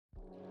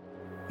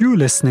You're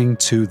listening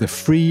to the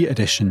free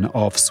edition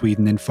of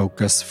Sweden in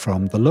Focus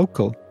from The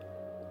Local.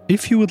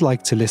 If you would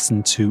like to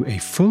listen to a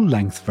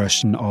full-length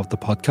version of the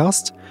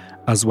podcast,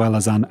 as well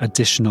as an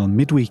additional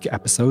midweek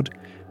episode,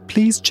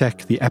 please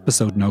check the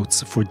episode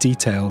notes for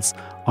details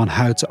on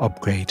how to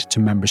upgrade to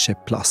Membership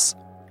Plus.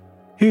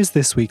 Here's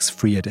this week's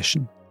free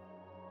edition.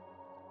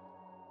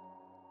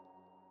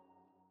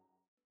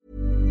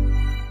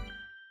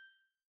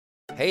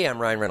 Hey, I'm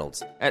Ryan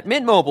Reynolds. At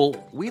Mint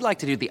Mobile, we like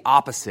to do the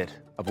opposite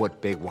of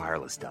what Big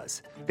Wireless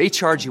does. They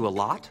charge you a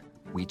lot,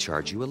 we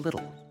charge you a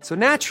little. So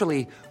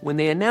naturally, when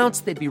they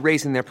announced they'd be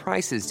raising their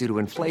prices due to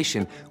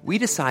inflation, we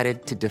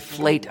decided to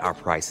deflate our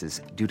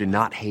prices due to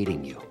not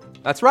hating you.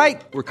 That's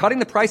right. We're cutting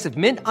the price of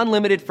Mint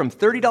Unlimited from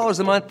 $30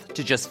 a month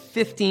to just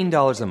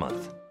 $15 a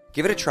month.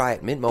 Give it a try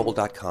at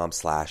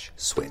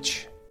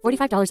mintmobile.com/switch.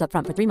 $45 up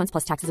front for 3 months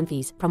plus taxes and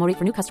fees. Promo rate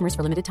for new customers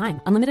for limited time.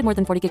 Unlimited more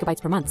than 40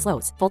 gigabytes per month.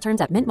 Slows full terms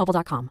at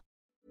mintmobile.com.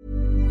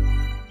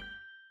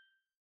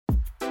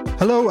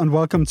 Hello and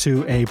welcome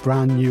to a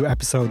brand new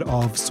episode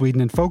of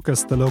Sweden in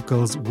Focus, the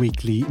Local's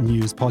weekly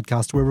news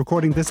podcast. We're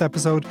recording this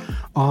episode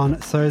on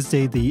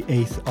Thursday, the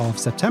 8th of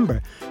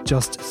September,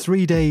 just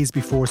 3 days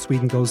before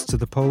Sweden goes to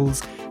the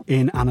polls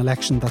in an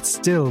election that's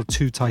still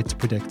too tight to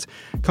predict.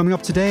 Coming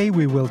up today,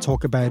 we will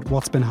talk about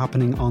what's been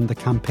happening on the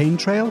campaign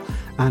trail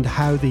and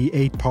how the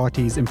 8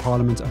 parties in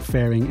Parliament are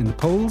faring in the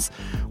polls.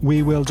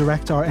 We will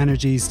direct our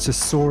energies to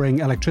soaring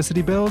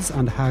electricity bills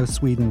and how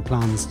Sweden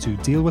plans to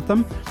deal with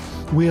them.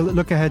 We'll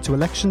look ahead to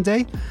Election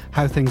Day,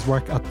 how things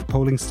work at the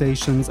polling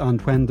stations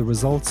and when the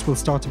results will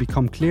start to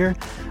become clear.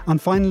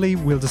 And finally,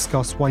 we'll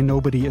discuss why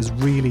nobody is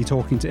really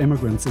talking to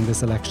immigrants in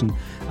this election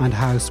and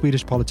how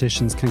Swedish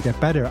politicians can get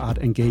better at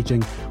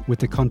engaging with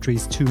the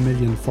country's 2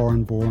 million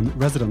foreign-born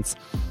residents.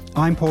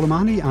 I'm Paul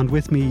O'Mahony, and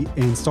with me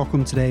in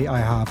Stockholm today I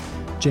have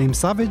James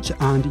Savage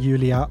and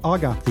Julia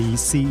Aga, the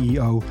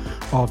CEO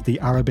of the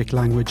Arabic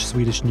language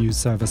Swedish news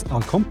service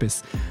Al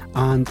Kompis.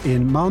 And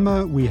in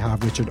Malmö, we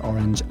have Richard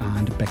Orange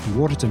and Becky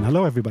Waterton.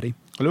 Hello, everybody.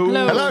 Hello.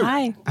 Hello.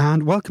 Hi.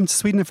 And welcome to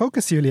Sweden in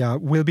Focus, Julia.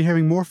 We'll be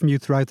hearing more from you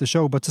throughout the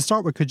show, but to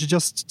start with, could you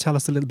just tell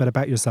us a little bit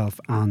about yourself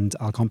and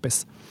Al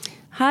Kompis?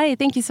 Hi,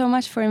 thank you so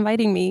much for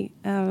inviting me.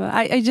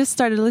 I just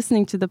started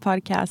listening to the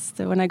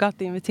podcast when I got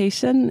the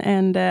invitation,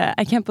 and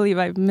I can't believe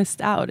I missed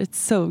out. It's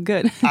so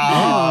good.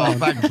 Oh,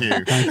 thank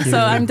you. Thank you. So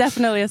I'm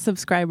definitely a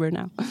subscriber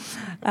now.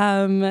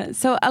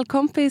 So Al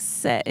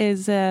Kompis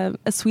is a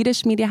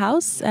Swedish media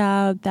house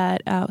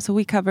so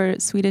we cover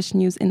Swedish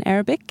news in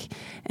Arabic,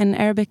 and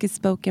Arabic is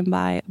spoken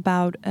by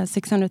about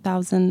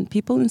 600,000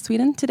 people in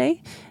Sweden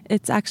today.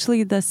 It's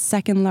actually the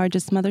second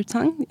largest mother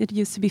tongue. It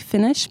used to be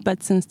Finnish,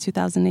 but since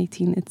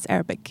 2018 it's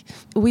Arabic.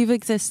 We've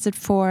existed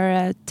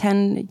for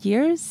 10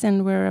 years,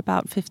 and we're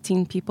about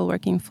 15 people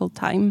working full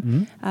time.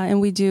 Mm-hmm.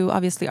 And we do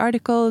obviously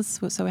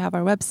articles, so we have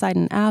our website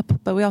and app,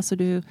 but we also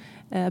do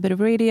a bit of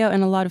radio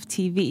and a lot of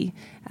TV.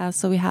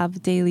 So we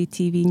have daily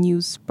TV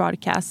news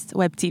broadcast,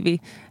 web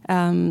TV,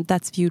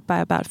 that's viewed by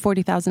about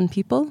 40,000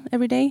 people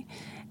every day.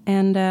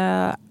 And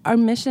our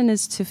mission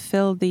is to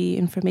fill the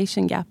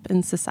information gap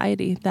in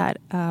society that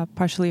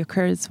partially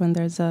occurs when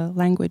there's a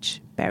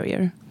language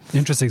barrier.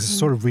 Interesting. It's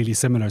sort of really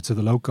similar to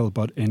The Local,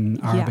 but in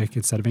Arabic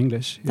instead of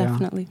English.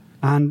 Definitely.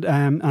 Yeah.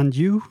 And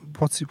you,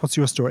 what's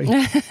your story?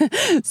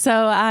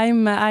 So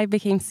I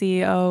became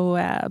CEO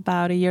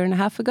about a year and a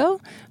half ago,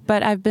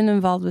 but I've been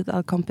involved with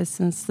Al Kompis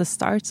since the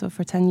start, so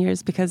for 10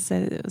 years, because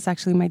it was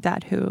actually my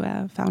dad who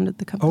founded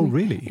the company. Oh,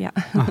 really? Yeah.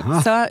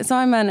 Uh-huh. So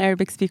I'm an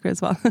Arabic speaker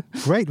as well.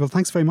 Great. Well,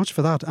 thanks very much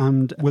for that.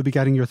 And we'll be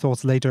getting your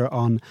thoughts later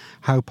on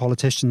how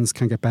politicians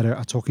can get better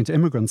at talking to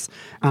immigrants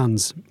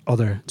and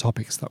other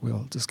topics that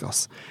we'll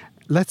discuss.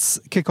 Let's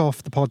kick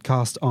off the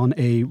podcast on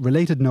a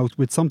related note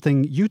with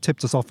something you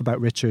tipped us off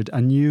about, Richard, a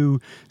new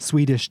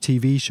Swedish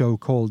TV show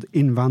called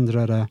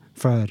Invandrare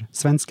för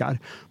svenskar.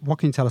 What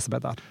can you tell us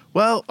about that?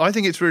 Well, I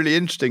think it's really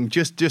interesting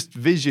just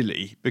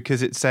visually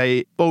because it's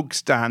a bog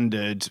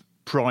standard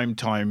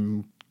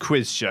primetime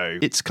quiz show.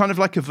 It's kind of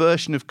like a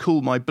version of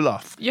Call My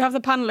Bluff. You have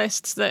the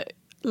panelists that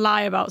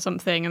lie about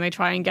something and they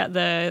try and get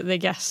the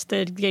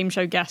game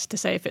show guest to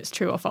say if it's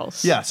true or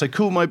false. Yeah, so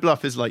Call My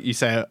Bluff is like you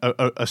say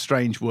a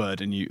strange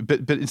word, and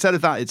but instead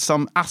of that, it's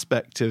some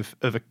aspect of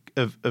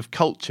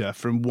culture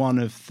from one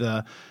of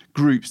the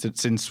groups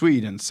that's in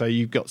Sweden. So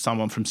you've got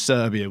someone from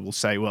Serbia will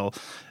say, well,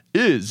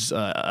 is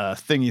a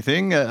thingy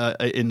thing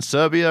in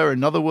Serbia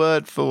another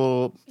word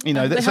for, you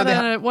know...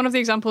 One of the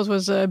examples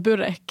was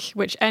burek,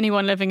 which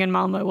anyone living in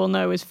Malmö will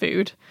know is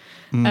food.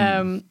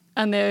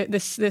 And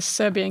this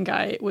Serbian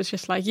guy was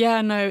just like,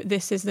 yeah, no,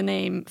 this is the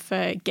name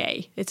for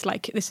gay. It's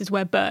like, this is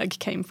where Berg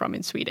came from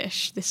in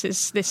Swedish. This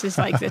is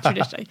like the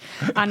tradition.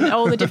 And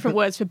all the different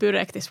words for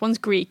burek, this one's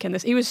Greek, and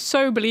this, he was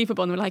so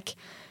believable. And we're like,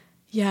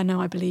 yeah, no,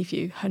 I believe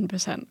you,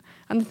 100%.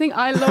 And the thing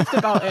I loved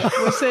about it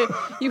was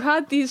that you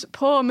had these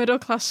poor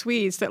middle-class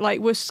Swedes that like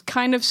was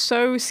kind of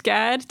so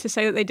scared to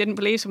say that they didn't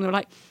believe someone. They were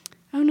like,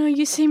 oh no,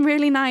 you seem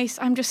really nice.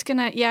 I'm just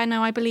gonna, yeah,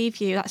 no, I believe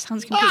you. That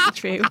sounds completely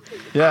true.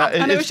 Yeah,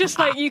 and it was just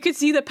like, you could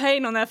see the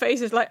pain on their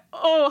faces. Like,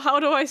 oh, how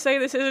do I say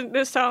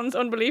this sounds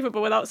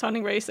unbelievable without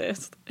sounding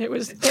racist? It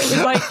was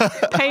like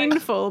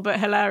painful but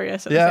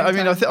hilarious. At the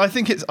same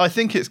time. I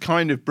think it's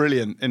kind of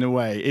brilliant in a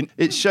way.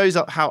 It shows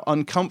up how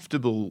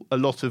uncomfortable a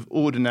lot of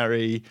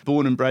ordinary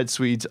born and bred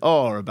Swedes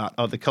are about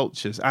other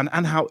cultures, and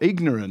how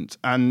ignorant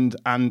and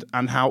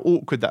how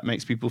awkward that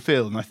makes people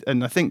feel.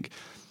 And I think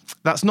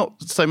that's not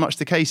so much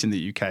the case in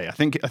the UK. I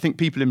think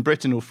people in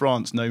Britain or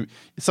France know,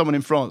 someone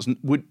in France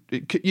would,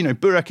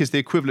 burek is the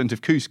equivalent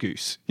of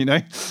couscous,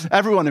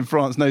 Everyone in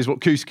France knows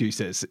what couscous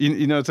is,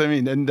 you know what I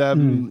mean?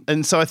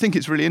 And so I think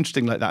it's really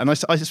interesting like that. And I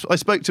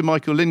spoke to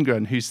Michael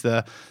Lindgren, who's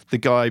the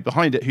guy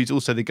behind it, who's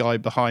also the guy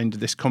behind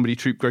this comedy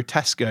troupe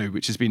Grotesco,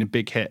 which has been a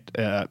big hit,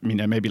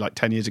 maybe like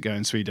 10 years ago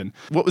in Sweden.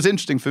 What was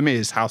interesting for me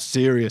is how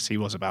serious he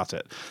was about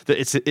it. That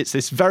it's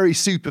this very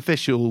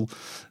superficial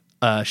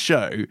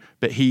show,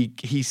 but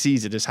he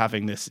sees it as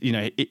having this,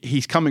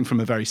 he's coming from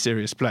a very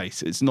serious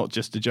place. It's not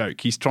just a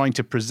joke. He's trying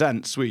to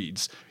present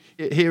Swedes.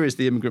 Here is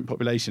the immigrant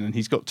population, and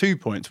he's got 2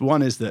 points.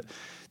 One is that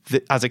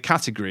as a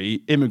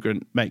category,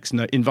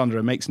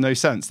 invandrare makes no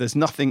sense. There's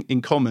nothing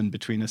in common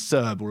between a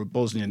Serb or a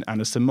Bosnian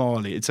and a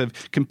Somali. It's a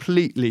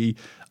completely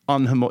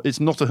it's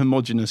not a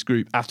homogenous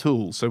group at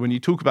all. So when you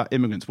talk about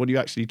immigrants, what are you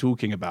actually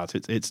talking about?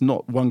 It's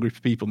not one group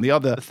of people. And the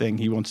other thing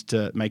he wanted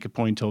to make a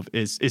point of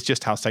is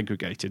just how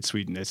segregated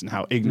Sweden is and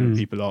how ignorant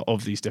people are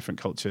of these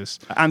different cultures.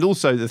 And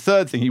also the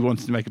third thing he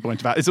wanted to make a point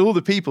about is all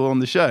the people on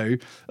the show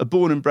are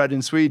born and bred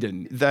in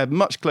Sweden. They're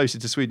much closer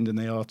to Sweden than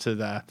they are to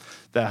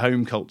their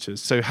home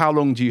cultures. So how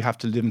long do you have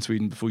to live in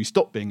Sweden before you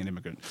stop being an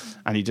immigrant?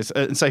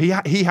 And so he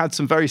had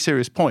some very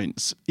serious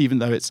points, even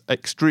though it's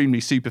extremely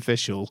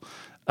superficial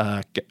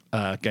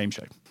game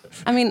show.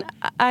 I mean,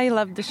 I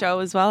loved the show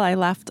as well. I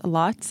laughed a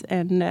lot,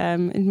 and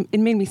it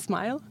made me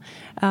smile.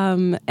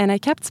 And I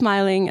kept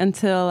smiling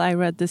until I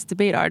read this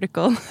debate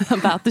article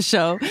about the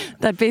show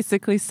that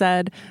basically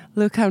said,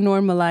 look how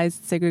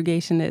normalized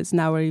segregation is.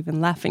 Now we're even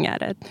laughing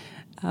at it.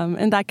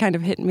 And that kind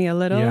of hit me a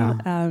little.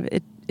 Yeah.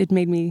 It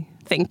made me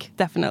think,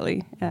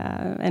 definitely.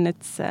 And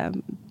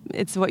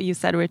it's what you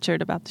said,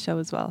 Richard, about the show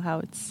as well, how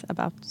it's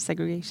about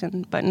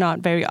segregation, but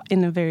not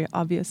in a very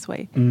obvious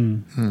way.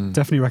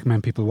 Definitely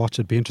recommend people watch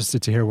it. Be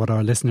interested to hear what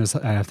our listeners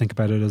think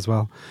about it as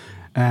well.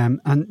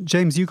 And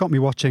James, you got me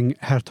watching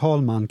Herr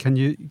Talman. Can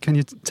you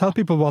tell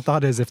people what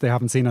that is if they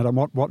haven't seen it, and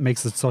what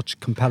makes it such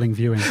compelling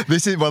viewing?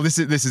 This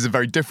is a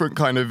very different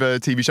kind of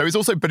TV show. It's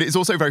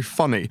also very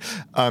funny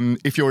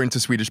if you're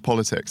into Swedish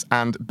politics.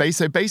 And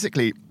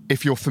basically,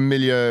 if you're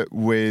familiar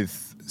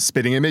with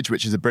Spitting Image,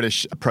 which is a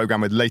British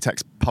programme with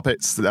latex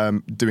puppets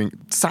doing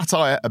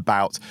satire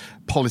about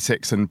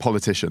politics and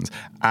politicians,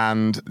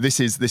 and this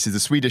is the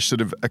Swedish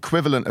sort of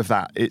equivalent of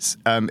that. It's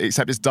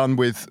except it's done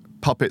with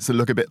puppets that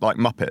look a bit like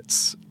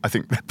Muppets. I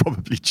think they're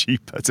probably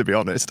cheaper, to be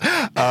honest.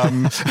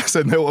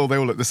 So they all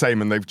look the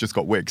same, and they've just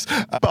got wigs.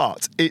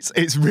 But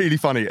it's really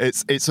funny.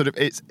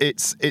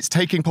 It's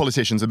taking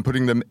politicians and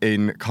putting them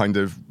in kind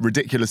of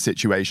ridiculous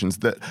situations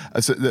that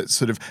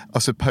sort of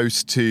are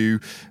supposed to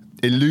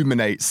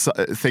illuminate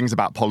things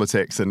about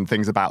politics and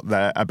things about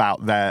their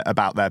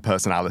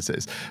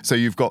personalities. So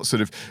you've got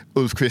sort of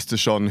Ulf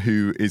Kristersson,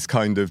 who is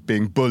kind of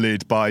being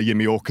bullied by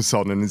Jimmy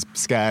Åkesson and is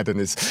scared,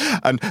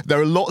 and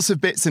there are lots of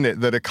bits in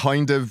it that are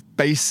kind of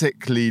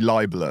basically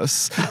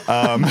libelous,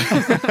 and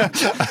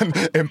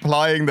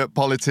implying that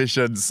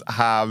politicians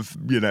have,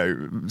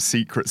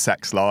 secret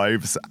sex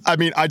lives. I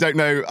mean, I don't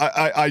know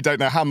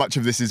how much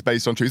of this is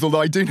based on truth,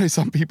 although I do know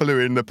some people who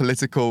are in the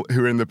political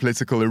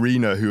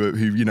arena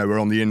who are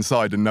on the inside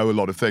and know a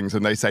lot of things,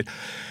 and they say,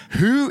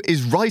 who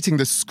is writing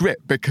the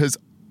script? Because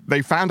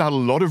they found out a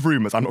lot of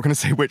rumours. I'm not going to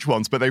say which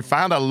ones, but they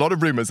found out a lot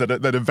of rumours that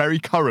are very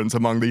current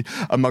among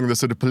the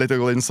sort of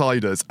political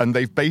insiders, and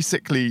they've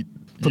basically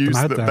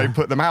they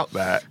put them out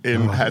there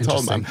in Herr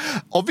Talman.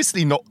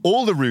 Obviously, not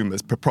all the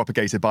rumours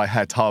propagated by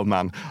Herr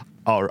Talman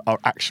are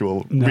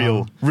actual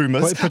real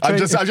rumours. I'm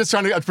just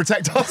trying to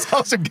protect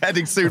ourselves from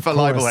getting sued for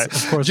libel here.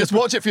 Just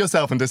watch it for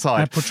yourself and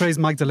decide. It portrays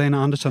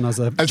Magdalena Andersson as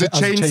a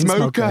chain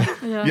smoker.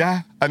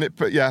 Yeah, and it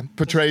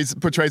portrays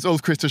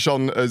Ulf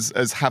Kristersson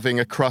as having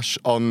a crush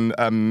on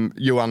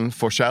Johan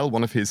Forsell,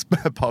 one of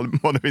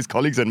his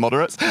colleagues in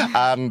Moderates,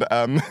 and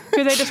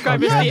who they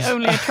describe as the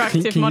only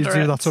attractive Moderate.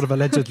 Can you do that sort of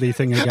allegedly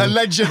thing again?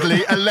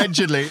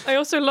 Allegedly. I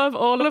also love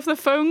all of the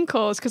phone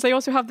calls, because they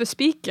also have the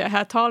speaker,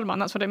 Herr Talman.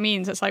 That's what it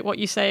means. It's like what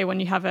you say when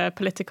you have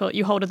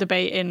you hold a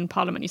debate in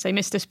Parliament. You say,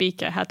 Mr.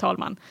 Speaker, Herr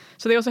Talman.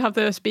 So they also have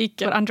the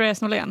speaker, Andreas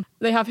Norlén.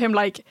 They have him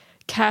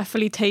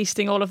carefully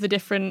tasting all of the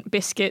different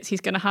biscuits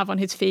he's going to have on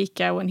his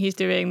fika when he's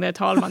doing the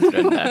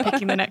Talmansrunda,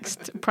 picking the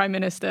next prime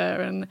minister,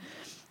 and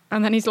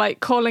then he's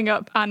calling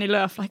up Annie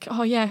Lööf,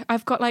 oh yeah,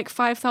 I've got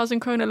 5,000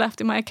 krona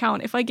left in my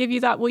account. If I give you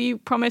that, will you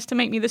promise to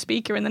make me the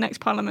speaker in the next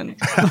Parliament?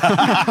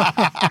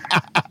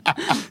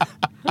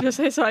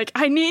 It's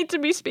I need to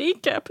be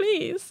speaker,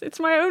 please. It's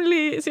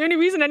the only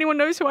reason anyone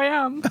knows who I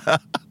am.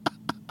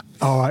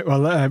 All right,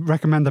 well, I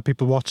recommend that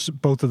people watch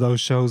both of those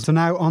shows. So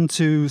now on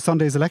to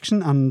Sunday's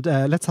election, and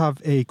let's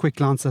have a quick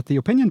glance at the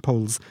opinion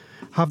polls.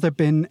 Have there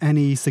been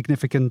any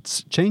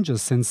significant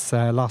changes since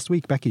last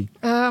week, Becky?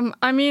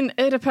 I mean,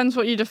 it depends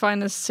what you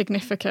define as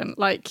significant.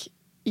 Like,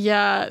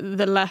 yeah,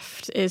 the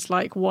left is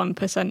like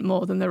 1%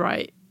 more than the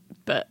right,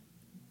 but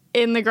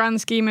in the grand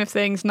scheme of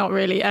things, not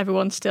really.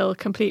 Everyone's still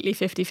completely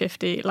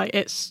 50-50. Like,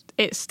 it's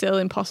still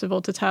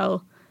impossible to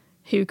tell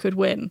who could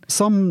win.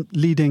 Some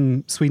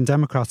leading Sweden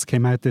Democrats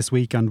came out this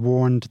week and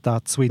warned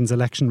that Sweden's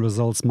election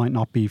results might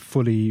not be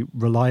fully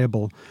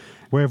reliable.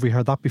 Where have we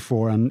heard that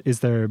before, and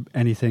is there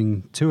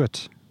anything to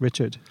it,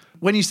 Richard?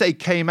 When you say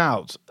came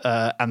out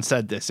and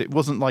said this, it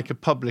wasn't like a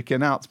public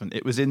announcement.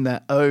 It was in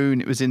their own,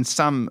 it was in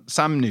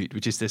Samnut,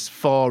 which is this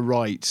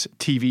far-right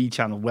TV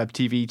channel, web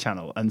TV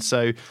channel. And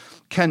so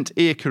Kent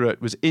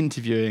Ekeroth was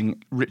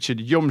interviewing Richard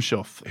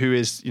Jomshof, who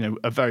is,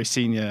 a very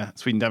senior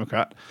Sweden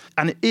Democrat.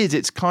 And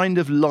it's kind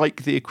of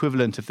like the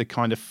equivalent of the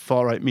kind of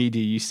far-right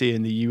media you see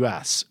in the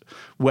US,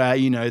 where,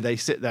 they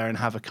sit there and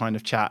have a kind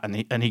of chat.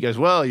 And he goes,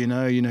 well,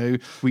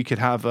 we could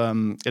have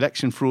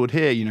election fraud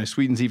here.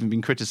 Sweden's even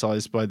been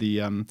criticised by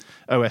the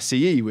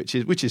OSCE,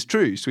 which is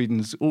true.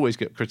 Sweden's always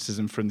got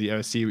criticism from the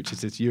OSCE, which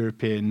is this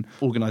European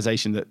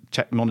organisation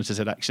that monitors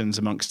elections,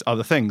 amongst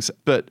other things.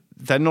 But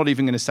they're not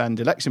even going to send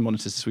election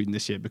monitors to Sweden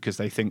this year because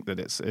they think that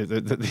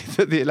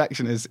that the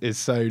election is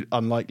so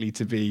unlikely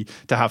to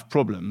have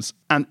problems.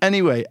 And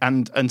anyway,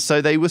 and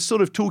so they were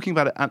sort of talking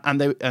about it,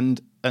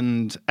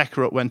 and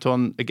Ekeroth went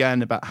on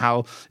again about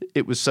how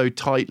it was so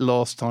tight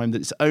last time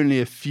that it's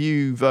only a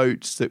few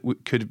votes that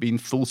could have been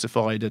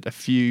falsified at a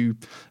few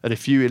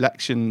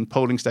election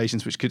polling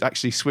stations, which could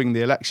actually swing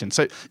the election.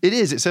 So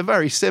it's a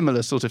very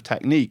similar sort of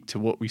technique to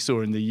what we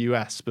saw in the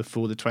US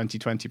before the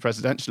 2020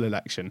 presidential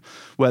election,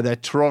 where they're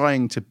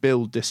trying to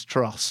build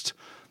distrust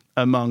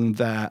among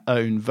their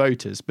own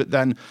voters. But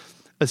then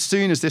as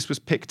soon as this was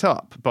picked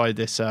up by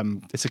this,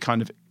 it's a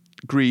kind of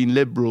green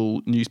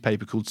liberal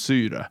newspaper called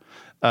Sura,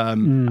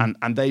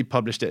 and they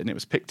published it and it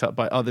was picked up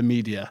by other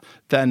media,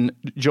 then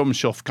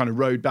Jomshof kind of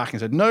rode back and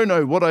said,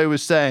 no, what I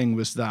was saying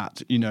was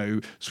that,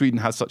 Sweden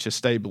has such a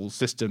stable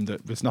system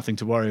that there's nothing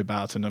to worry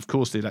about, and of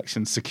course the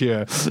election's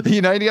secure. And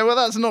you go, well,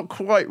 that's not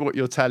quite what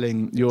you're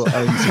telling your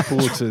own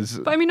supporters.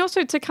 But I mean,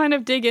 also to kind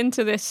of dig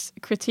into this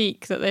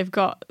critique that they've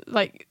got,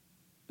 like,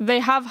 they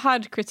have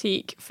had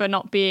critique for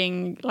not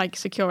being like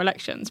secure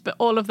elections, but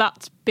all of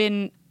that's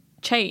been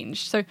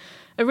changed. So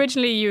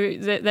originally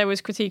there was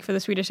critique for the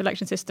Swedish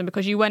election system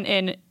because you were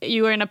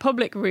in a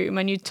public room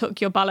and you took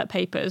your ballot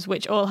papers,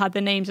 which all had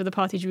the names of the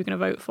parties you were going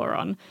to vote for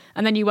on,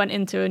 and then you went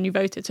into and you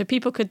voted. So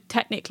people could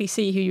technically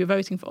see who you were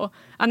voting for.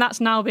 And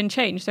that's now been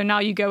changed. So now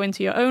you go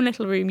into your own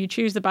little room, you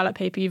choose the ballot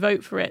paper, you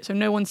vote for it, so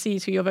no one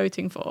sees who you're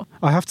voting for.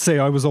 I have to say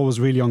I was always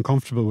really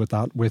uncomfortable with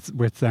that, with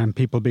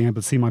people being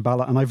able to see my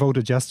ballot. And I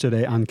voted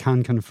yesterday and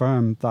can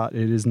confirm that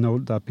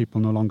that people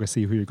no longer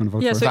see who you're going to vote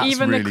for. Yeah, so That's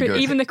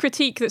even the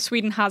critique that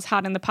Sweden has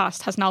had in the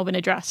past has now been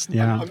addressed.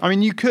 Yeah. I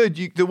mean,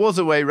 there was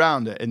a way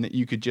around it in that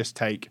you could just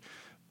take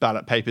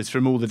ballot papers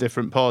from all the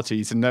different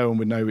parties and no one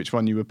would know which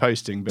one you were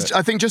posting. But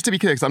I think, just to be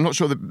clear, because I'm not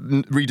sure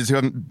the readers who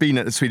haven't been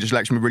at the Swedish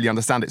election will really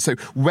understand it. So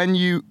when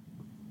you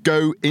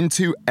go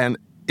into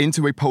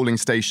a polling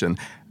station,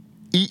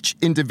 each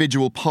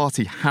individual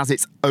party has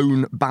its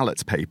own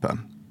ballot paper.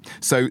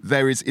 So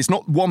it's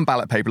not one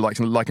ballot paper like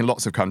in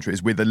lots of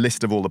countries with a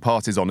list of all the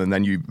parties on and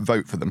then you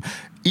vote for them.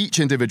 Each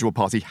individual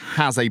party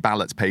has a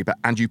ballot paper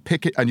and you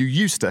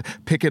used to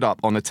pick it up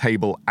on a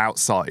table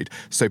outside.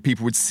 So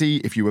people would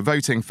see if you were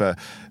voting for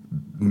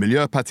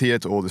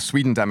Miljöpartiet or the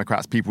Sweden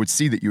Democrats, people would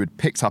see that you had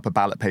picked up a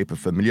ballot paper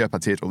for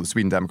Miljöpartiet or the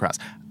Sweden Democrats.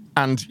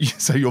 And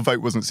so your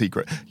vote wasn't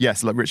secret.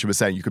 Yes, like Richard was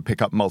saying, you could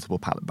pick up multiple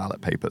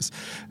ballot papers,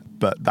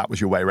 but that was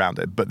your way around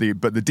it. But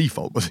the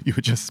default was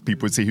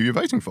people would see who you're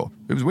voting for.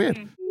 It was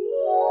weird.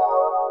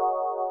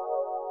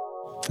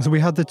 So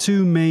we had the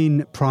two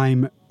main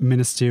prime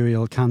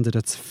ministerial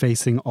candidates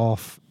facing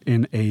off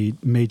in a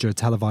major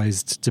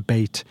televised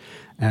debate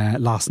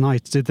last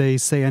night. Did they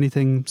say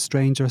anything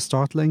strange or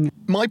startling?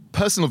 My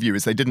personal view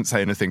is they didn't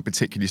say anything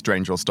particularly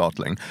strange or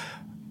startling,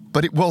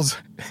 but it was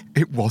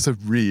a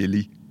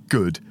really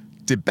good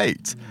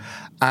debate.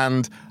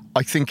 And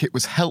I think it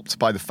was helped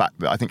by the fact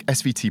that I think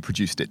SVT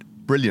produced it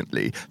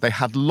brilliantly. They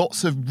had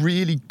lots of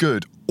really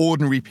good,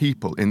 ordinary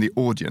people in the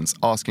audience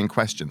asking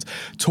questions,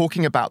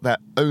 talking about their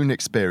own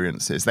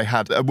experiences. They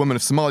had a woman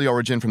of Somali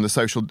origin who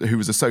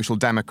was a social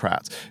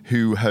democrat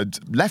who had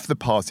left the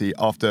party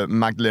after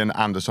Magdalena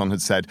Andersson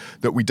had said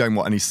that we don't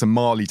want any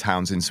Somali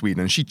towns in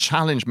Sweden. And she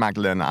challenged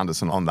Magdalena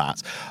Andersson on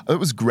that. It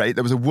was great.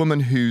 There was a woman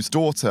whose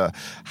daughter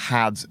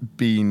had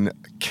been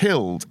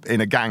killed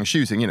in a gang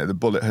shooting. The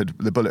bullet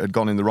had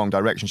gone in the wrong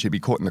direction. She'd be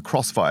caught in the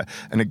crossfire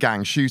in a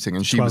gang shooting,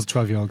 and she was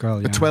 12-year-old girl.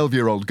 A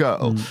 12-year-old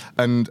girl,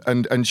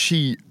 and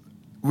she,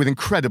 with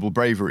incredible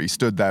bravery,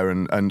 stood there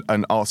and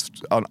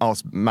asked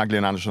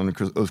Magdalena Andersson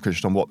and Ulf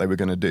Kristersson what they were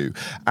going to do.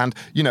 And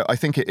I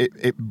think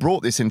it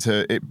brought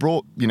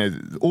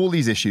all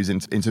these issues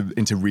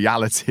into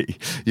reality.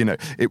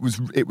 It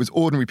was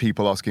ordinary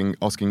people asking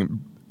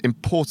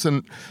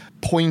important,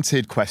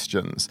 pointed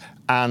questions.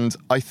 And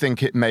I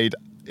think it made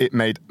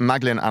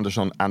Magdalena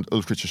Andersson and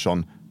Ulf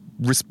Kristersson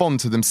respond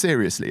to them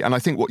seriously. And I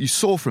think what you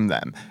saw from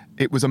them,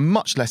 it was a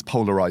much less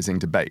polarising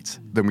debate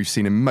than we've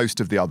seen in most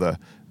of the other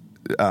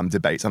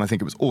debates. And I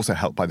think it was also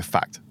helped by the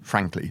fact,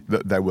 frankly,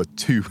 that there were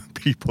 2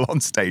 people on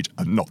stage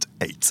and not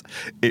 8.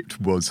 It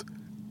was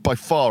by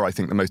far, I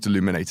think, the most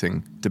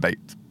illuminating debate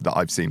that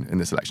I've seen in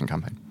this election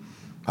campaign.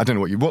 I don't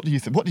know what do you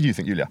think? What did you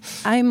think, Julia?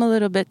 I'm a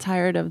little bit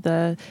tired of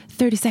the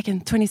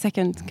 30-second,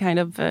 20-second kind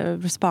of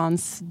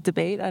response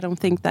debate. I don't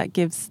think that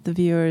gives the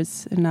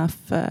viewers enough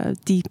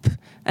deep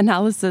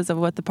analysis of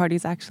what the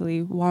parties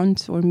actually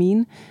want or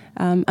mean.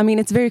 I mean,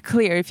 it's very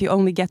clear if you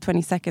only get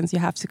 20 seconds, you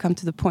have to come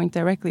to the point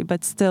directly.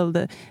 But still,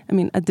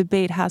 a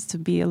debate has to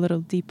be a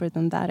little deeper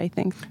than that, I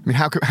think. I mean,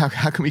 how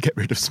can we get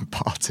rid of some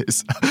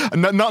parties?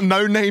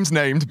 no names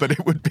named, but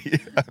it would be,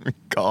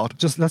 God.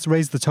 Just let's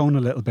raise the tone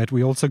a little bit.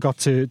 We also got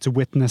to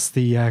witness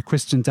the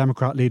Christian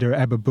Democrat leader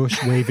Ebba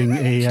Busch waving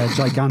a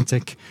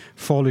gigantic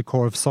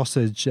Falukorv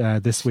sausage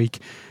this week.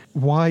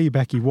 Why,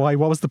 Becky? Why?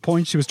 What was the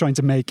point she was trying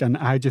to make, and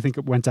how do you think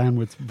it went down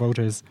with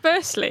voters?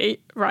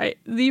 Firstly, right,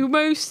 the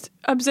most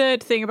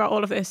absurd thing about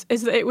all of this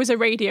is that it was a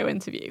radio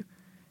interview.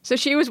 So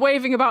she was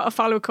waving about a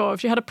Falukorv.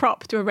 She had a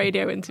prop to a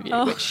radio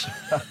interview, which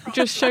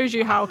just shows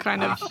you how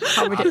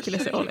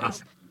ridiculous it all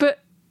is. But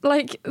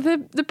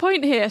the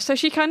point here, so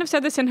she kind of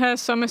said this in her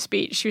summer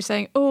speech. She was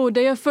saying,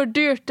 det är för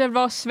dyrt att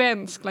vara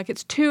svensk. Like,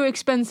 it's too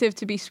expensive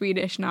to be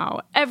Swedish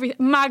now.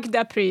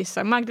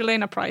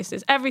 Magdalena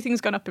prices,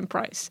 everything's gone up in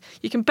price.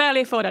 You can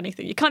barely afford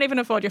anything. You can't even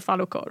afford your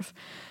Falukorv.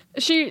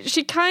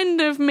 She kind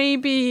of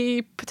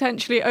maybe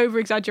potentially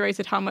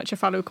over-exaggerated how much a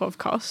Falukorv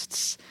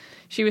costs.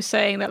 She was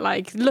saying that,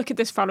 look at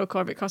this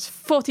Falukorv, it costs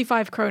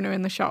 45 kronor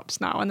in the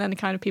shops now. And then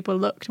kind of people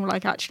looked and were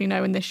like, actually,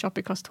 no, in this shop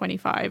it costs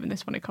 25, and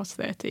this one it costs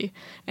 30.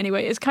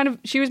 Anyway, it's kind of,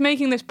 she was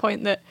making this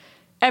point that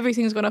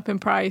everything's gone up in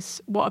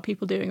price. What are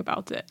people doing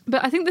about it?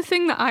 But I think the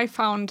thing that I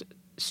found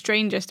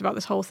strangest about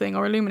this whole thing,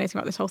 or illuminating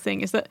about this whole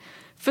thing, is that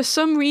for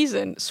some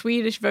reason,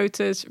 Swedish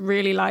voters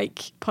really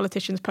like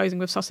politicians posing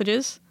with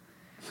sausages.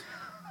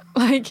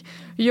 Like,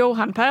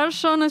 Johan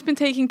Persson has been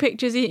taking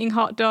pictures eating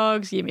hot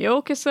dogs. Jimmy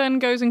Åkesson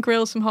goes and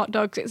grills some hot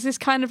dogs. It's this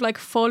kind of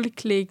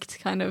folkligt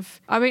kind of...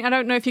 I mean, I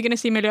don't know if you're going to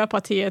see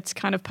Miljöpartiet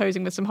kind of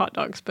posing with some hot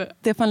dogs, but...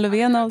 Stefan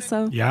Löfven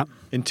also. Yeah.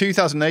 In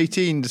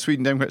 2018, the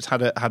Sweden Democrats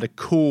had a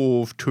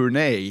Korv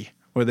tournée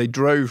where they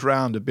drove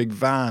round a big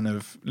van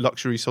of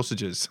luxury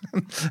sausages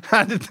and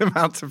handed them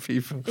out to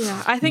people.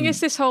 Yeah, I think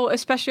it's this whole,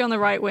 especially on the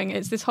right wing,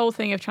 it's this whole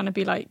thing of trying to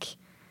be like,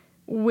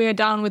 we're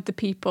down with the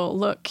people.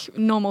 Look,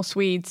 normal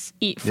Swedes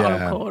eat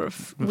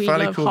Falukorv. We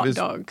love hot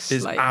dogs.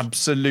 Is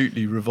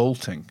absolutely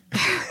revolting.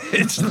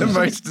 It's the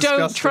most disgusting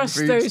Don't trust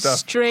food those stuff.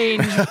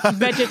 strange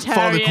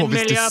vegetarian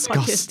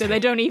Miljöpartister. They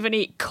don't even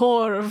eat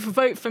korv.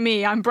 Vote for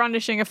me. I'm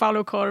brandishing a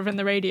Falukorv in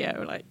the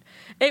radio.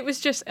 It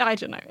was just, I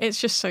don't know. It's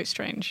just so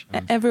strange.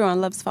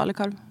 Everyone loves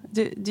Falukorv.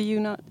 Do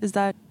you not? Is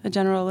that a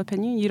general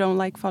opinion? You don't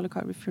like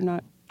Falukorv if you're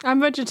not? I'm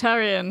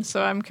vegetarian,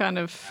 so I'm kind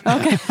of...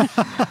 Okay.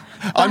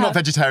 I'm not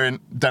vegetarian,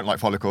 don't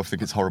like Falukorv,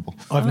 think it's horrible.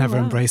 I've never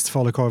embraced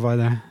Falukorv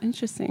either.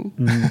 Interesting.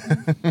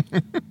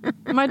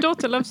 My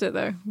daughter loves it,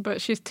 though,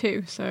 but she's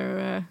 2,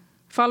 so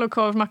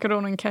Falukorv,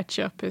 macaroni and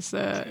ketchup is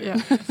a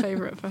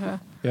favourite for her.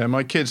 Yeah,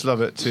 my kids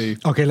love it too.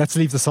 Okay, let's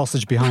leave the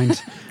sausage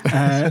behind.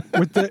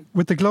 With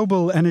the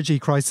global energy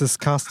crisis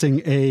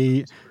casting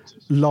a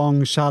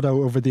long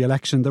shadow over the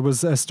election, there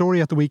was a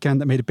story at the weekend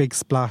that made a big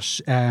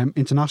splash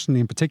internationally,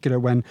 in particular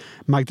when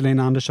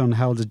Magdalena Andersson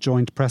held a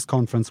joint press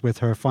conference with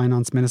her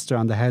finance minister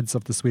and the heads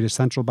of the Swedish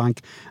Central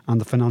Bank and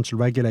the financial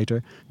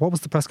regulator. What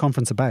was the press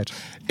conference about?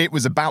 It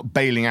was about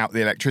bailing out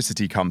the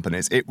electricity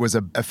companies. It was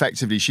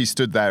effectively, she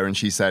stood there and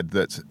she said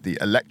that the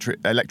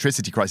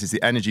electricity crisis,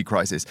 the energy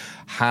crisis,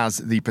 has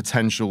the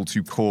potential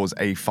to cause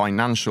a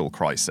financial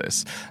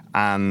crisis,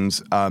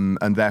 and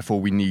therefore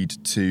we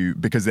need to,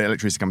 because the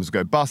electricity companies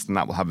will go bust, and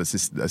that will have a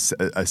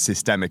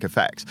systemic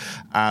effect,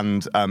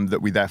 and that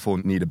we therefore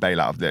need a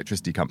bailout of the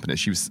electricity companies.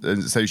 She was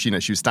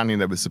she was standing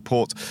there with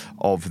support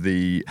of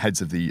the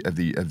heads of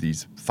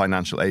these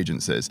financial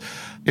agencies.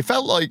 It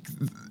felt like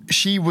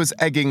she was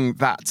egging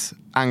that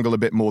angle a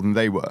bit more than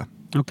they were.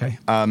 Okay.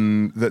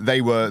 That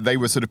they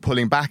were sort of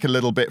pulling back a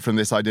little bit from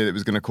this idea that it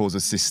was going to cause a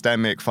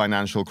systemic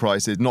financial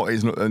crisis.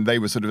 And they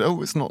were sort of,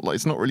 it's not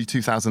really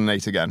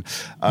 2008 again.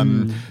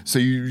 So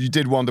you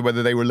did wonder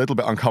whether they were a little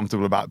bit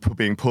uncomfortable about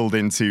being pulled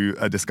into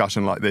a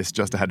discussion like this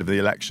just ahead of the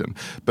election.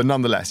 But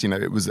nonetheless,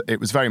 it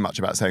was very much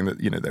about saying that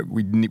that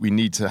we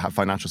need to have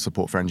financial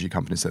support for energy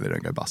companies so they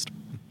don't go bust.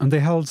 And they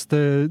held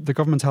the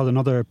government held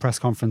another press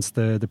conference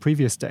the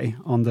previous day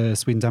on the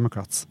Sweden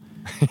Democrats.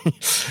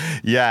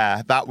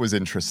 Yeah, that was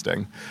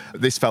interesting.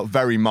 This felt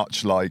very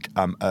much like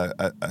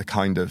a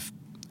kind of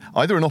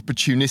either an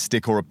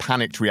opportunistic or a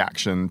panicked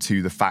reaction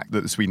to the fact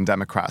that the Sweden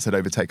Democrats had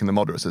overtaken the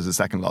moderates as the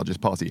second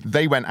largest party.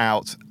 They went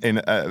out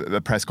in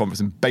a press conference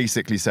and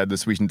basically said the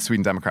Sweden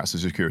Democrats are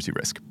a security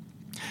risk.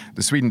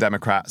 The Sweden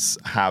Democrats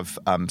have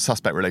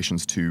suspect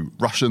relations to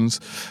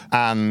Russians,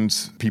 and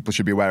people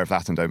should be aware of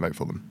that and don't vote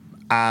for them.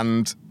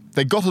 And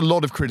they got a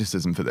lot of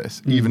criticism for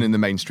this, even in the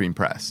mainstream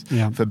press,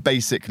 for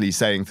basically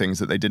saying things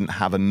that they didn't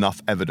have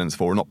enough evidence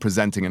for, or not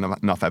presenting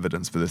enough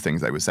evidence for the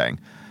things they were saying.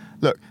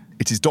 Look,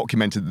 it is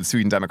documented that the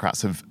Sweden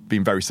Democrats have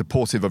been very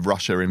supportive of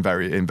Russia in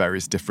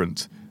various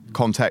different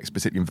contexts,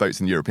 particularly in votes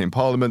in the European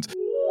Parliament.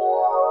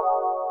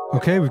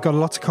 Okay, we've got a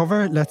lot to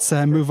cover. Let's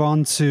move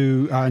on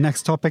to our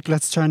next topic.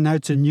 Let's turn now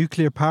to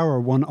nuclear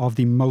power, one of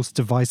the most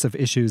divisive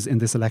issues in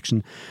this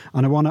election.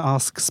 And I want to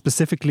ask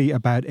specifically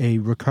about a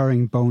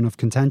recurring bone of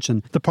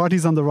contention. The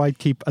parties on the right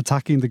keep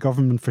attacking the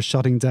government for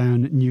shutting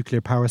down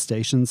nuclear power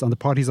stations, and the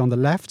parties on the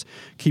left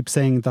keep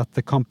saying that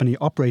the company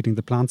operating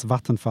the plants,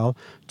 Vattenfall,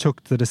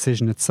 took the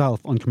decision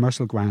itself on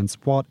commercial grounds.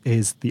 What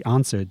is the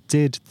answer?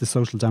 Did the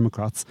Social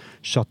Democrats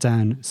shut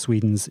down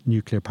Sweden's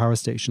nuclear power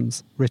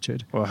stations?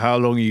 Richard? Well, how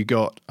long you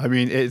got? I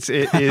mean, it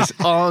is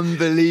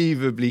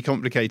unbelievably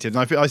complicated.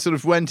 And I sort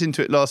of went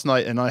into it last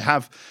night, and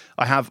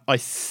I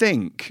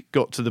think,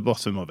 got to the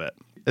bottom of it.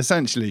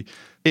 Essentially,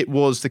 it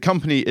was the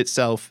company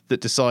itself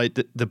that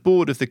the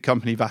board of the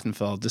company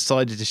Vattenfall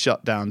decided to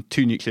shut down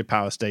 2 nuclear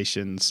power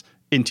stations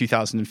in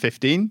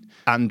 2015.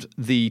 And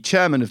the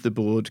chairman of the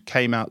board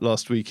came out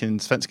last week in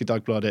Svenska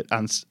Dagbladet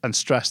and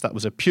stressed that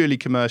was a purely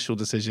commercial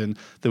decision.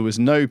 There was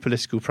no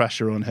political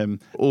pressure on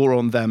him or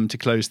on them to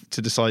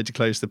decide to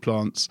close the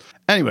plants.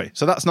 Anyway,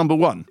 so that's number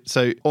one.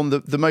 So on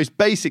the most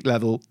basic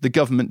level, the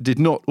government did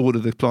not order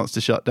the plants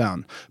to shut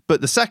down. But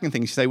the second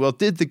thing is to say, well,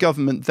 did the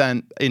government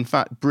then, in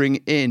fact,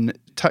 bring in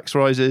tax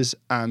rises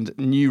and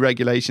new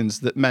regulations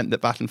that meant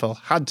that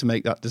Vattenfall had to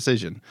make that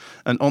decision?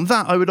 And on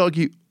that, I would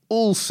argue,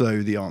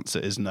 also, the answer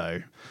is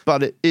no.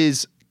 But it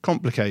is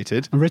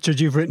complicated. And Richard,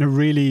 you've written a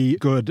really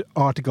good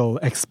article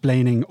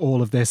explaining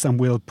all of this, and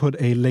we'll put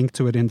a link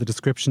to it in the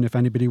description if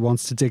anybody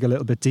wants to dig a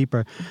little bit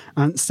deeper.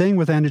 And staying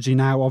with energy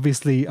now,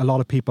 obviously a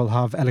lot of people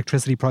have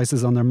electricity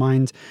prices on their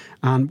mind,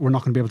 and we're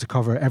not going to be able to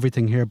cover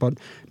everything here, but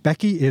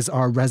Becky is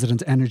our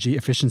resident energy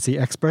efficiency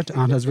expert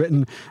and has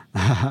written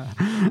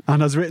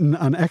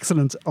an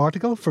excellent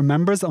article for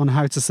members on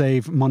how to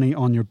save money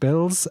on your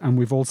bills, and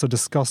we've also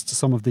discussed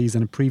some of these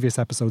in a previous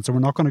episode, so we're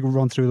not going to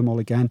run through them all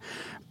again,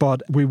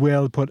 but we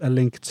will put a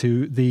link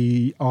to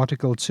the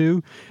article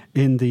too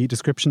in the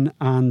description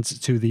and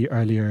to the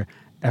earlier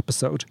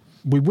episode.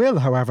 We will,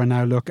 however,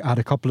 now look at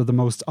a couple of the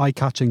most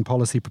eye-catching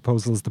policy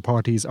proposals the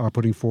parties are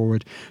putting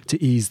forward to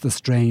ease the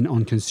strain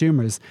on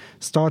consumers,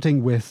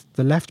 starting with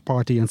the Left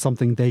Party and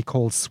something they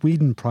call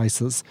Sweden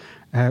prices.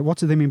 What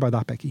do they mean by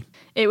that, Becky?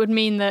 It would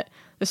mean that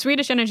the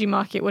Swedish energy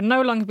market would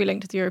no longer be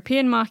linked to the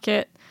European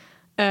market.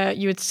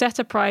 You would set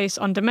a price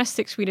on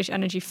domestic Swedish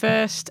energy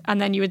first, and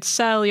then you would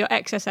sell your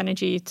excess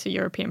energy to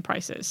European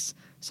prices.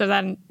 So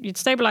then you'd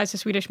stabilise the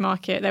Swedish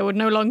market. There would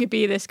no longer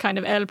be this kind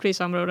of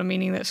elprisområde,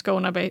 meaning that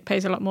Skåne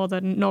pays a lot more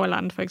than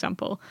Norrland, for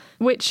example,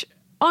 which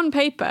on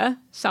paper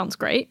sounds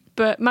great.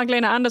 But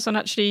Magdalena Andersson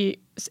actually,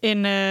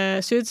 in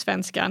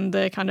Sydsvenskan,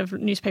 the kind of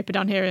newspaper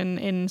down here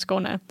in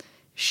Skåne,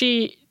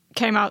 she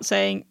came out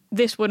saying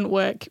this wouldn't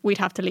work. We'd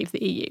have to leave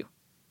the EU.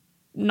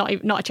 Not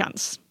a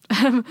chance.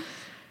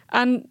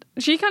 And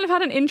she kind of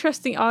had an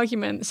interesting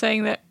argument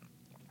saying that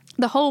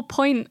the whole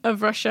point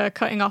of Russia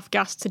cutting off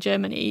gas to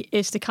Germany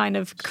is to kind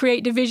of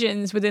create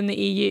divisions within the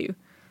EU.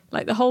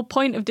 Like the whole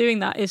point of doing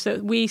that is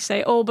that we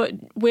say, oh, but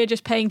we're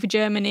just paying for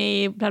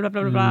Germany, blah, blah,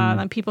 blah, blah, blah.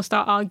 And people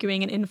start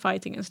arguing and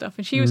infighting and stuff.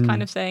 And she was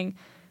kind of saying,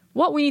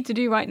 what we need to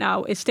do right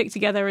now is stick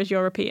together as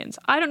Europeans.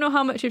 I don't know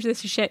how much of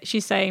this is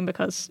she's saying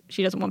because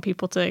she doesn't want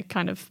people to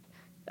kind of...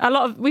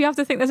 we have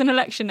to think there's an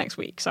election next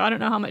week, so I don't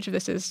know how much of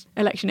this is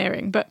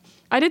electioneering. But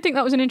I did think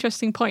that was an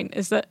interesting point,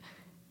 is that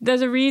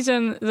there's a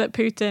reason that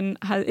Putin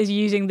is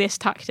using this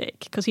tactic,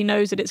 because he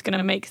knows that it's going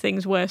to make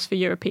things worse for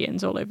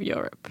Europeans all over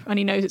Europe. And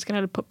he knows it's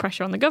going to put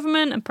pressure on the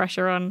government and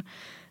pressure on,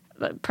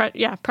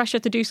 pressure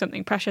to do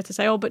something, pressure to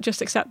say, oh, but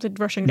just accept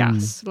Russian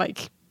gas,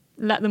 like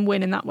let them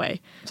win in that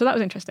way. So that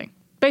was interesting.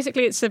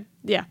 Basically,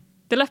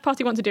 the Left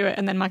Party want to do it,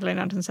 and then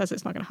Magdalena Andersson says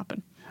it's not going to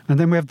happen. And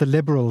then we have the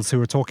Liberals,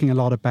 who are talking a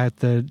lot about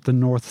the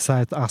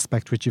north-south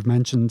aspect, which you've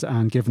mentioned,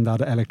 and given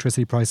that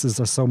electricity prices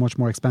are so much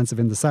more expensive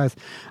in the south.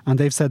 And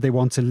they've said they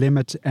want to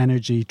limit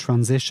energy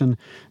transition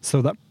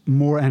so that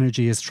more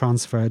energy is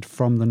transferred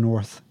from the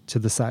north to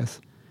the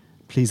south.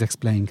 Please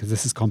explain, because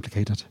this is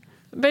complicated.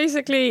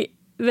 Basically,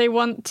 they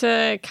want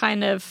to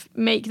kind of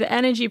make the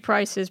energy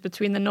prices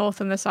between the north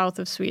and the south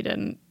of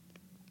Sweden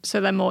so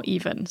they're more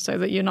even, so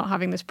that you're not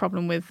having this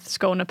problem with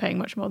Skåne paying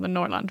much more than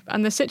Norrland.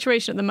 And the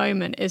situation at the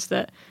moment is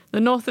that the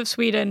north of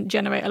Sweden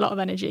generate a lot of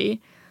energy.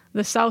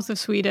 The south of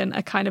Sweden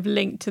are kind of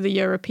linked to the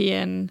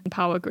European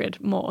power grid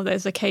more.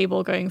 There's a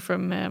cable going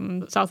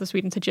from south of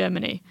Sweden to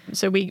Germany.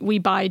 So we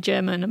buy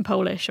German and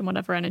Polish and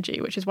whatever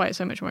energy, which is why it's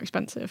so much more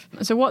expensive.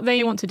 So what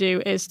they want to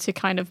do is to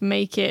kind of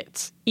make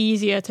it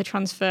easier to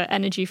transfer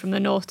energy from the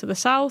north to the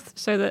south,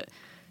 so that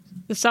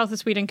the south of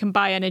Sweden can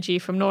buy energy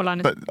from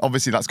Norrland. But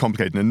obviously that's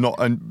complicated,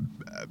 and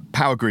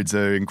power grids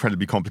are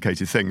incredibly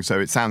complicated things. So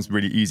it sounds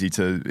really easy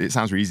to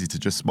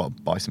just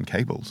buy some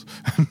cables.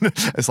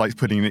 It's like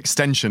putting an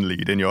extension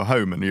lead in your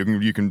home, and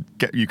you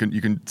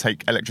can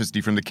take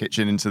electricity from the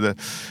kitchen into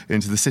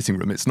the sitting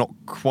room. It's not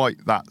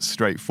quite that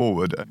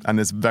straightforward, and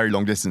there's very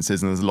long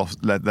distances, and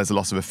there's a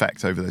loss of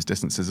effect over those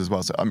distances as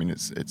well. So I mean,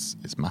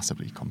 it's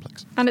massively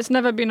complex. And it's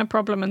never been a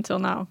problem until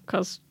now,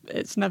 because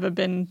there's never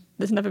been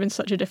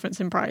such a difference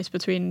in price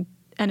between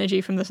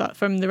energy from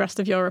the rest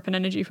of Europe and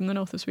energy from the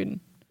north of Sweden.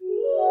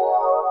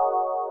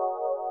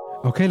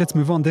 Okay, let's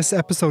move on. This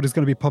episode is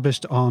going to be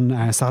published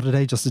on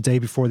Saturday, just a day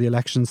before the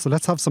election. So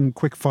let's have some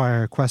quick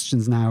fire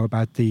questions now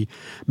about the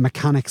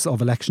mechanics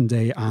of election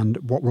day and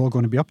what we're all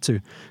going to be up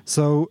to.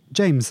 So,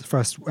 James,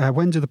 first,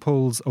 when do the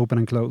polls open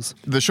and close?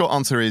 The short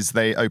answer is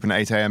they open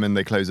at 8 a.m. and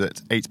they close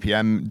at 8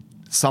 p.m.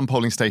 Some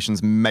polling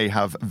stations may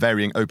have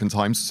varying open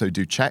times, so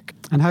do check.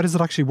 And how does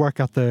it actually work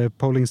at the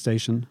polling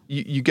station?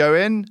 You go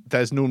in,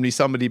 there's normally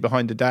somebody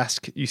behind a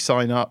desk, you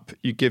sign up,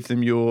 you give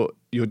them your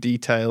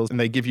details, and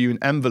they give you an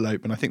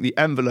envelope. And I think the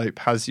envelope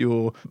has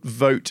your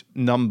vote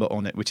number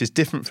on it, which is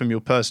different from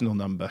your personal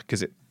number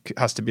because it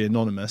has to be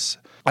anonymous.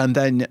 And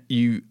then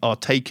you are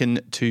taken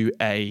to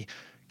a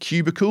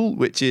cubicle,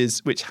 which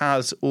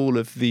has all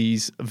of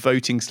these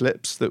voting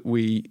slips that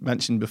we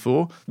mentioned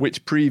before,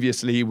 which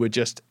previously were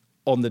just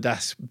on the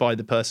desk by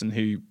the person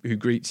who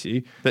greets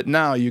you. But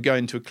now you go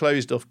into a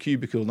closed off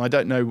cubicle, and I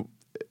don't know,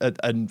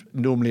 and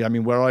normally, I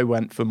mean, where I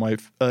went for my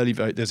early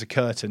vote, there's a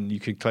curtain,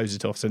 you could close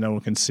it off so no one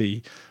can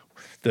see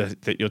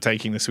that you're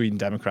taking the Sweden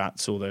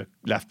Democrats or the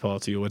Left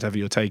Party or whatever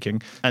you're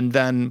taking. And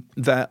then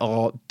there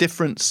are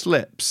different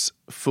slips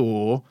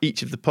for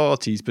each of the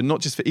parties, but not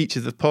just for each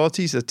of the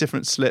parties. There's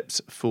different slips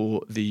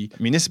for the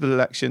municipal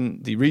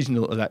election, the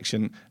regional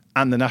election,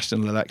 and the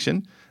national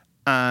election.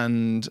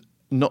 And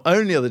not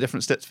only are there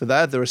different slips for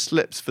there are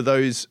slips for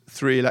those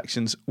three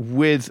elections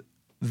with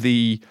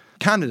the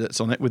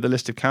candidates on it, with a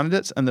list of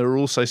candidates, and there are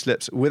also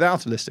slips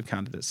without a list of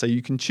candidates. So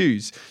you can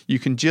choose. You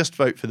can just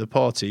vote for the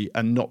party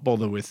and not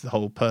bother with the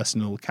whole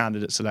personal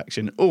candidate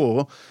selection.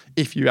 Or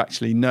if you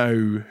actually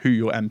know who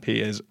your MP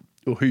is,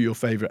 or who your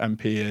favourite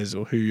MP is,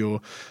 or who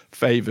your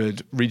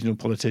favoured regional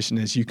politician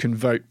is, you can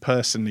vote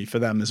personally for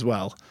them as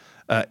well.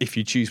 If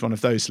you choose one of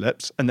those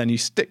slips, and then you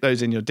stick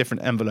those in your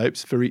different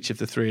envelopes for each of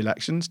the three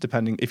elections,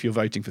 depending if you're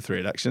voting for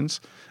three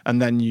elections,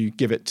 and then you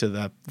give it to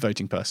the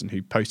voting person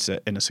who posts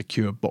it in a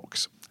secure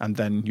box, and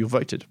then you're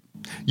voted.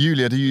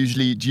 Yulia, do you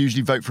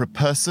usually vote for a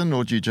person,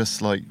 or do you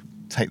just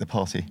take the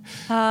party?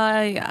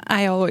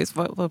 I always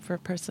vote for a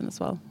person as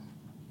well.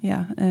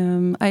 Yeah,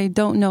 I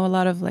don't know a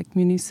lot of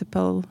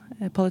municipal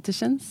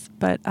politicians,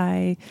 but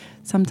I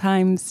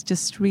sometimes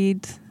just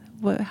read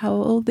how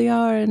old they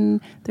are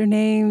and their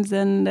names,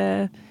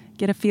 and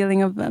get a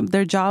feeling of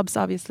their jobs.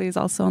 Obviously is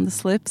also on the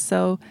slip,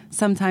 so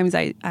sometimes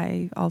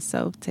I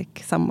also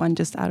take someone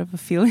just out of a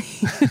feeling,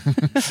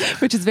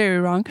 which is very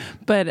wrong,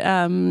 but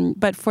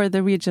for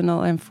the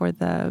regional and for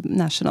the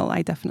national,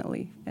 I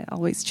definitely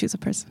always choose a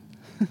person.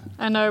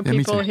 I know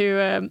people who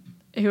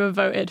have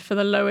voted for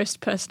the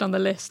lowest person on the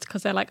list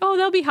because they're like, oh,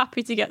 they'll be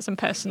happy to get some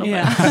personal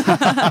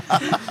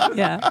votes.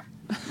 Yeah.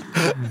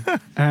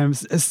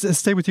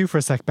 Stay with you for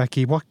a sec,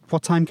 Becky.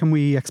 What time can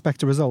we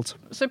expect a result?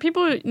 So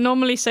people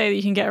normally say that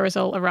you can get a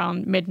result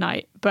around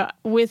midnight, but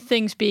with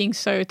things being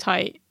so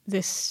tight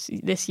this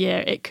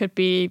year, it could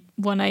be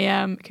 1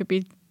 a.m. It could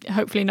be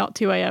hopefully not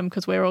 2 a.m.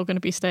 because we're all going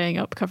to be staying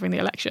up covering the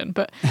election.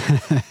 But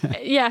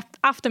yeah,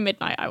 after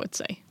midnight, I would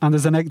say. And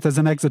there's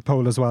an exit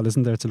poll as well,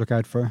 isn't there, to look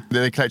out for?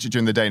 They collect it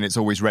during the day, and it's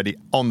always ready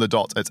on the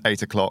dot at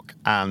 8 o'clock.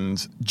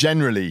 And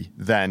generally,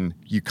 then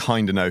you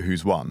kind of know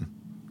who's won.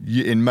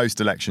 In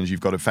most elections,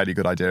 you've got a fairly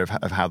good idea of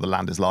how the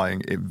land is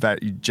lying.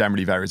 It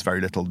generally varies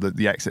very little.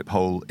 The exit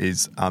poll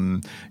is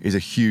a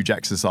huge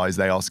exercise.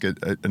 They ask an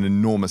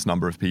enormous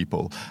number of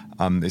people.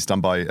 It's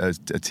done by a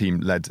team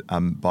led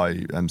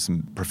by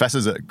some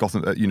professors at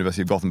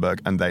University of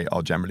Gothenburg, and they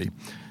are generally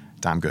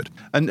damn good.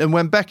 And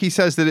when Becky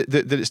says that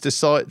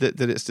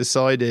it's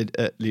decided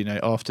at,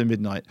 after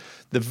midnight,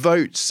 the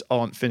votes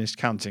aren't finished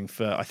counting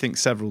for I think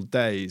several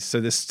days. So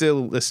there's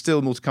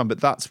still more to come. But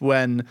that's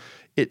when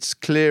it's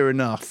clear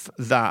enough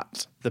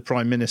that the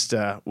Prime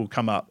Minister will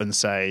come up and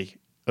say,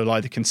 will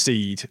either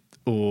concede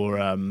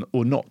or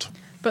not.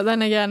 But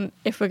then again,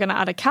 if we're going to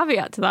add a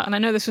caveat to that, and I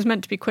know this was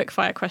meant to be quick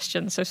fire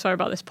questions, so sorry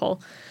about this,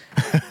 Paul.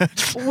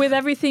 With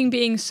everything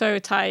being so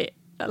tight,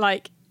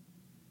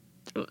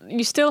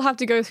 you still have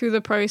to go through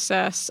the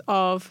process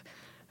of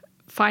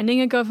finding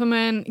a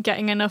government,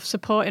 getting enough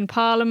support in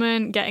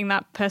Parliament, getting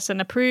that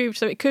person approved.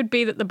 So it could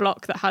be that the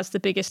bloc that has the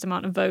biggest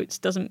amount of votes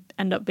doesn't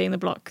end up being the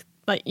bloc.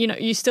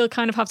 You still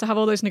kind of have to have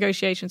all those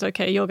negotiations.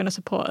 Okay, you're going to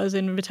support us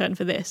in return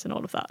for this and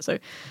all of that. So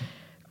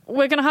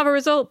we're going to have a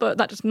result, but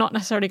that's not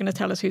necessarily going to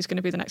tell us who's going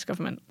to be the next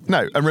government.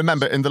 No, and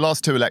remember, in the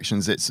last two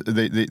elections, it's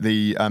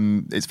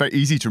very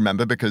easy to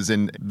remember because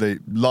in the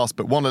last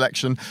but one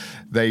election,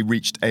 they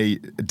reached a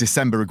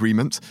December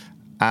agreement,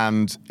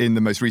 and in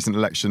the most recent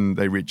election,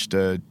 they reached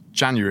a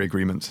January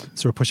agreement.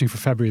 So we're pushing for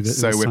February.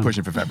 So we're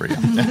pushing for February.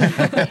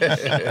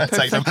 Yeah. It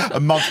takes a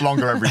month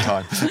longer every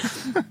time.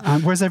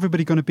 And where's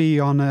everybody going to be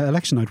on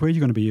election night? Where are you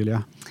going to be,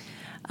 Julia?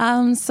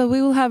 So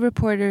we will have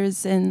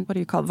reporters in, what do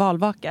you call it,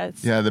 Valvaka?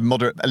 Yeah, the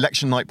moderate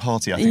election night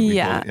party, I think we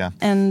call it. Yeah,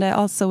 and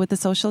also with the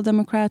Social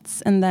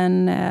Democrats, and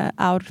then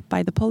out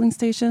by the polling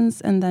stations,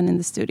 and then in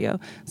the studio.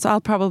 So I'll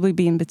probably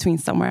be in between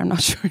somewhere. I'm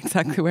not sure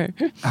exactly where.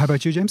 How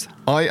about you, James?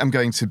 I am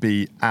going to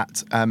be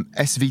at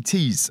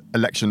SVT's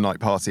election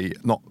night party,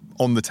 not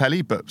on the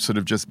telly, but sort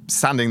of just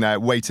standing there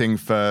waiting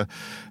for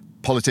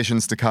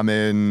politicians to come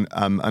in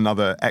and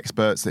other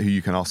experts who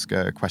you can ask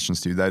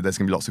questions to. There's going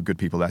to be lots of good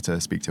people there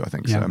to speak to, I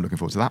think. So I'm looking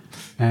forward to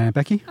that.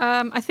 Becky?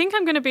 I think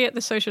I'm going to be at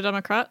the Social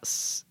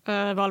Democrats,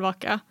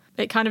 Valvaka.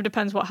 It kind of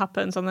depends what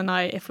happens on the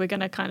night. If we're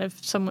going to kind of,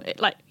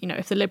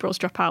 if the Liberals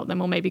drop out, then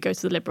we'll maybe go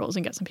to the Liberals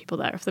and get some people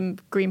there. If the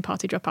Green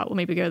Party drop out, we'll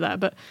maybe go there.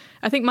 But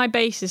I think my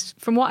base is,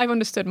 from what I've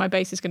understood, my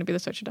base is going to be the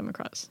Social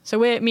Democrats. So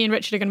me and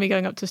Richard are going to be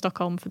going up to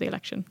Stockholm for the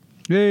election.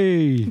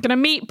 Yay! Going to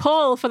meet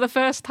Paul for the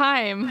first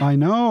time. I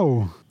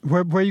know.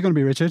 Where are you going to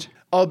be, Richard?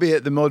 I'll be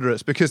at the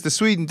moderates because the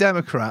Sweden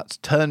Democrats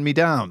turned me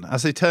down,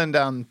 as they turned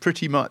down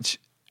pretty much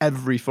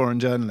every foreign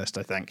journalist,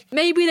 I think.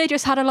 Maybe they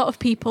just had a lot of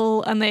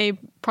people and they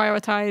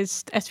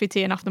prioritised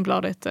SVT and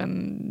Aftonbladet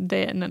and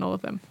DN and all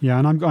of them. Yeah,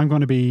 and I'm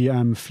going to be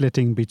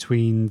flitting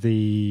between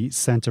the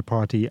Centre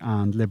Party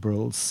and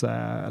Liberals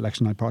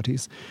election night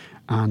parties.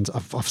 And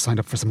I've signed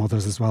up for some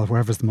others as well,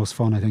 wherever's the most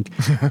fun, I think.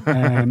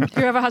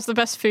 Whoever has the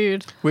best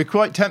food. We're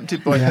quite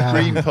tempted by the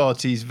Green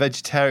Party's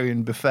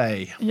vegetarian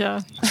buffet.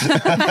 Yeah.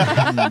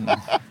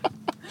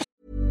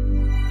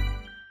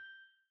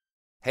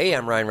 Hey,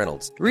 I'm Ryan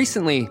Reynolds.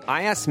 Recently,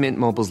 I asked Mint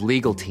Mobile's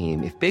legal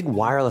team if big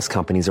wireless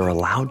companies are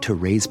allowed to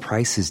raise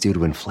prices due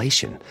to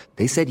inflation.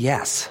 They said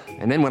yes.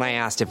 And then when I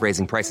asked if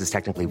raising prices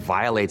technically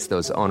violates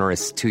those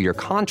onerous 2-year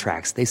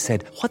contracts, they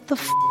said, "What the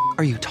f***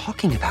 are you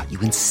talking about, you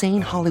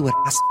insane Hollywood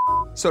ass?"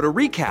 So to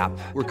recap,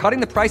 we're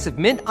cutting the price of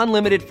Mint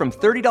Unlimited from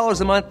 $30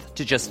 a month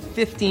to just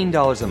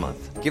 $15 a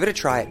month. Give it a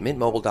try at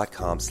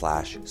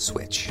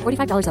mintmobile.com/switch.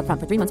 $45 up front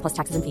for 3 months plus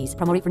taxes and fees.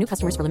 Promo rate for new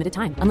customers for limited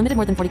time. Unlimited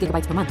more than 40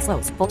 gigabytes per month.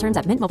 Slows full terms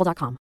at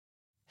mintmobile.com.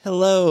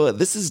 Hello,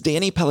 this is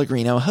Danny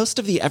Pellegrino, host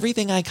of the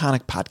Everything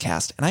Iconic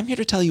podcast, and I'm here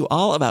to tell you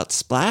all about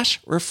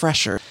Splash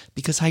Refresher,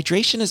 because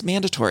hydration is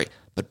mandatory,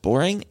 but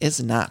boring is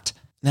not.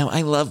 Now,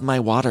 I love my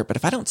water, but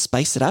if I don't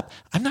spice it up,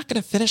 I'm not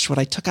going to finish what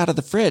I took out of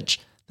the fridge.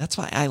 That's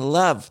why I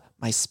love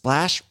my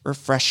Splash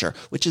Refresher,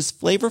 which is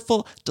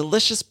flavorful,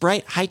 delicious,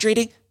 bright,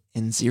 hydrating,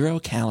 and 0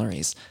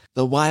 calories.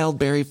 The wild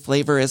berry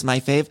flavor is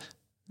my fave.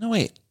 No,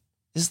 wait.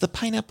 Is the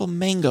pineapple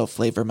mango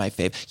flavor my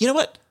fave? You know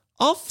what?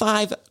 All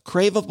 5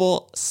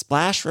 craveable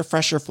Splash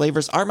Refresher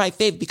flavors are my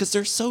fave because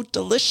they're so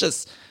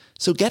delicious.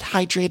 So get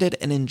hydrated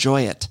and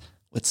enjoy it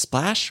with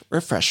Splash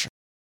Refresher.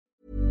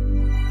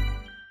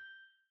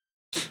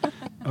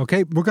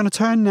 Okay, we're going to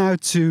turn now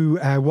to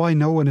why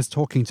no one is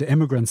talking to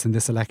immigrants in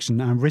this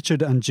election. And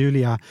Richard and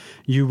Julia,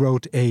 you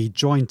wrote a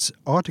joint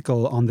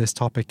article on this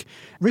topic.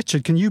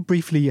 Richard, can you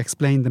briefly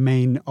explain the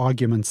main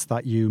arguments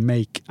that you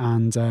make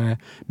and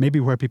maybe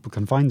where people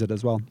can find it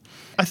as well?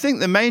 I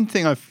think the main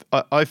thing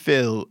I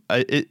feel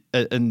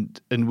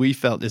and we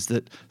felt is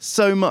that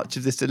so much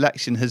of this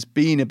election has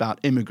been about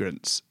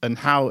immigrants and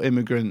how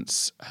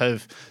immigrants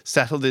have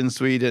settled in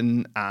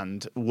Sweden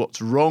and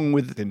what's wrong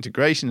with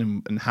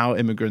integration and how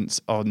immigrants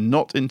are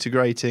not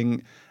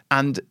integrating.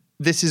 And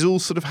this is all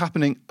sort of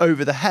happening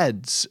over the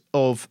heads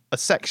of a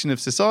section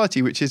of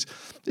society, which is,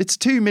 it's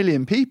 2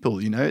 million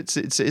people, you know, it's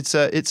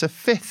a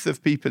fifth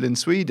of people in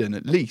Sweden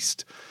at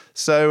least.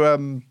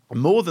 So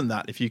more than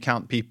that, if you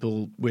count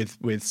people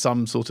with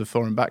some sort of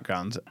foreign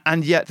background.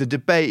 And yet the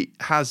debate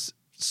has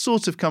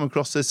sort of come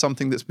across as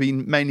something that's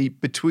been mainly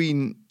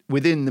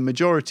within the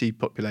majority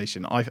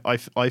population,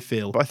 I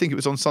feel. I think it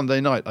was on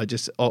Sunday night, I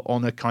just,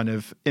 on a kind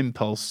of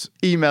impulse,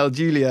 emailed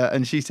Julia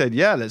and she said,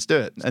 yeah, let's do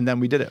it. And then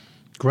we did it.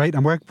 Great.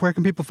 And where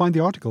can people find the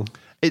article?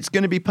 It's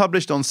going to be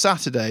published on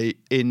Saturday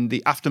in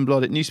the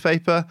Aftonbladet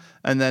newspaper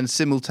and then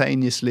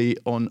simultaneously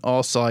on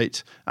our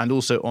site and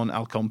also on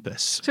Al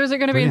Compass. So is it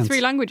going to be in 3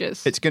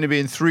 languages? It's going to be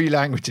in 3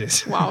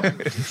 languages. Wow.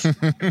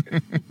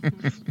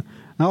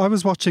 Now, I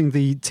was watching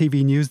the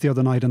TV news the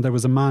other night and there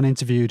was a man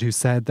interviewed who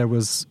said there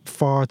was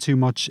far too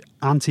much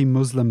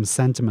anti-Muslim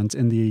sentiment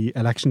in the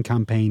election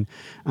campaign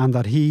and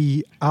that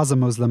he, as a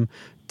Muslim,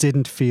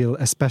 didn't feel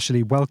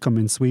especially welcome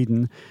in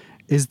Sweden.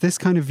 Is this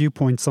kind of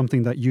viewpoint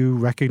something that you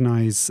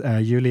recognise,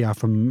 Julia,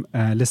 from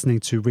listening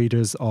to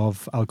readers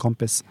of Al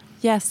Compass?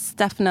 Yes,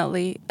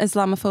 definitely.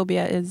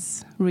 Islamophobia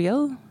is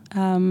real.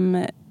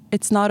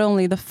 It's not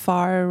only the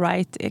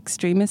far-right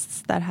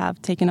extremists that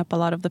have taken up a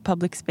lot of the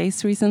public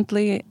space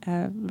recently,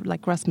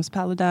 like Rasmus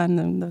Paludan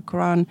and the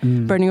Quran,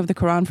 burning of the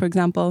Quran, for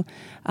example,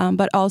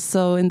 but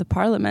also in the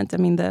parliament. I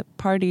mean, the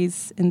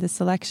parties in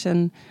this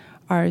election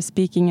are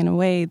speaking in a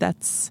way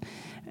that's,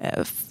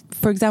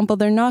 for example,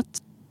 they're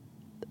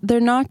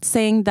not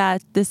saying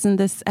that this and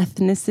this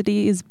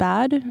ethnicity is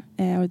bad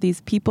or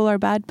these people are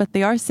bad, but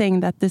they are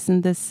saying that this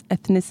and this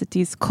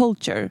ethnicity's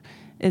culture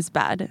is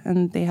bad,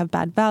 and they have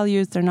bad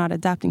values. They're not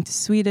adapting to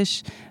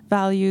Swedish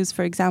values,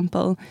 for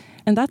example.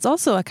 And that's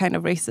also a kind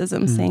of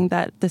racism, saying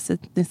that this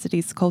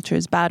ethnicity's culture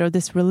is bad or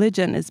this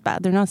religion is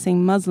bad. They're not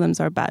saying Muslims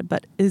are bad,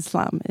 but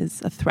Islam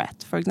is a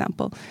threat, for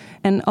example.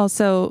 And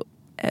also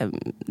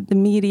the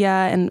media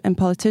and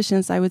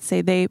politicians, I would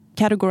say, they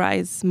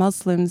categorize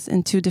Muslims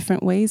in two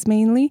different ways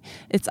mainly.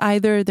 It's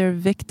either they're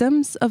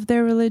victims of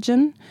their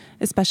religion,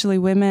 especially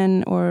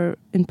women, or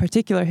in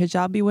particular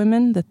hijabi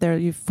women, that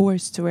they're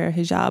forced to wear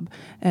hijab,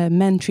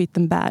 men treat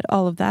them bad,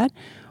 all of that.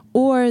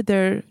 Or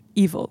they're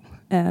evil.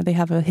 They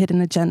have a hidden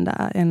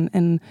agenda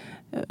and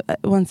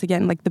once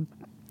again, like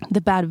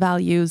the bad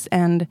values,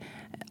 and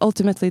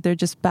ultimately they're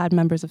just bad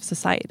members of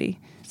society.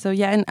 So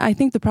yeah, and I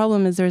think the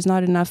problem is there's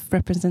not enough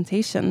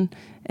representation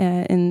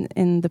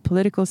in the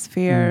political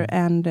sphere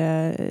and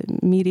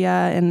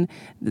media, and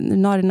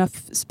not enough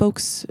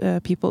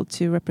spokespeople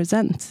to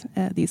represent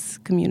these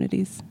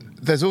communities.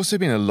 There's also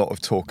been a lot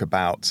of talk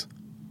about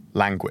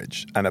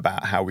language and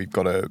about how we've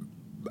got to,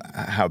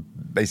 how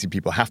basically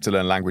people have to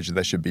learn language, and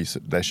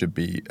there should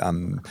be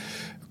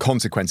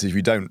consequences if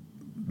you don't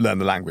learn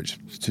the language,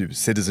 to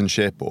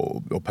citizenship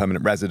or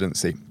permanent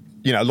residency.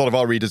 You know, a lot of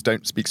our readers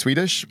don't speak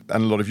Swedish,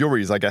 and a lot of your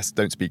readers, I guess,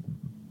 don't speak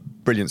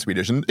brilliant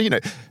Swedish. And you know,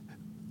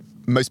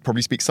 most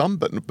probably speak some,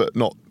 but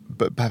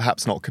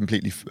perhaps not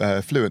completely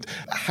fluent.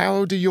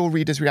 How do your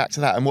readers react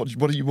to that? And what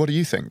do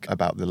you think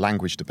about the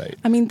language debate?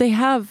 I mean, they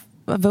have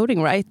a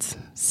voting right,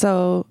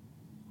 so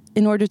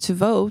in order to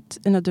vote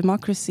in a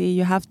democracy,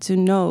 you have to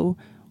know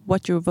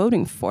what you're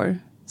voting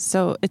for.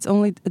 So it's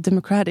only a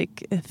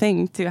democratic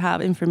thing to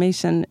have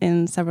information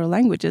in several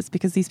languages,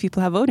 because these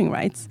people have voting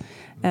rights.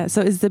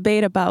 So is the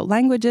debate about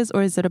languages,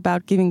 or is it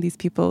about giving these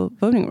people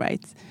voting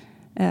rights?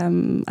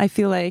 I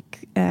feel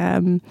like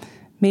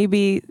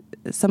maybe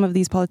some of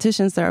these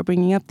politicians that are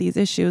bringing up these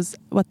issues,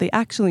 what they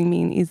actually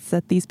mean is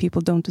that these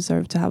people don't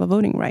deserve to have a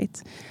voting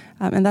right.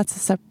 And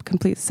that's a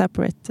complete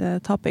separate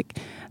topic.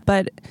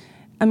 But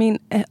I mean,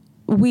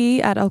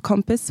 we at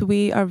Alcompis,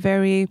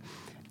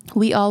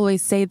 we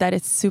always say that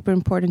it's super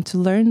important to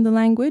learn the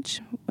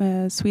language,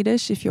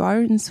 Swedish, if you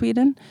are in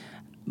Sweden.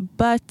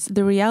 But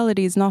the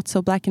reality is not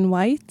so black and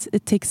white.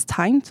 It takes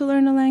time to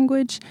learn a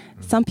language.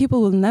 Some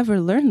people will never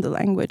learn the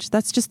language.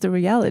 That's just the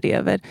reality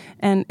of it.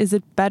 And is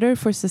it better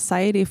for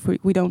society if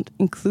we don't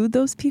include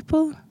those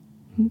people?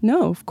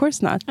 No, of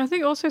course not. I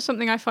think also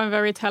something I find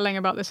very telling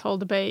about this whole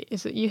debate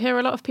is that you hear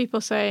a lot of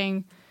people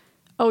saying,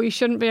 oh, you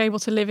shouldn't be able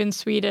to live in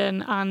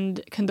Sweden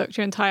and conduct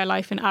your entire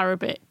life in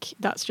Arabic.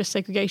 That's just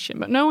segregation.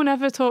 But no one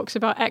ever talks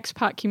about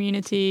expat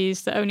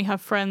communities that only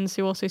have friends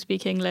who also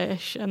speak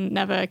English and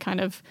never kind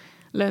of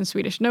learn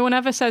Swedish. No one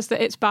ever says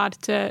that it's bad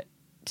to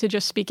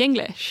just speak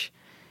English.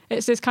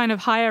 It's this kind of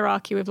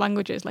hierarchy with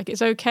languages. Like,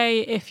 it's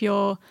okay if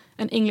you're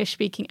an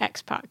English-speaking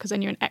expat, because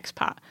then you're an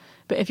expat.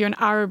 But if you're an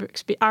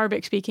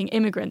Arabic-speaking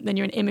immigrant, then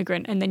you're an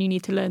immigrant, and then you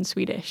need to learn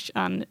Swedish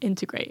and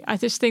integrate. I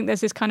just think there's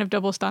this kind of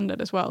double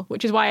standard as well,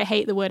 which is why I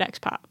hate the word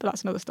expat, but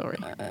that's another story.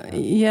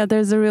 Yeah,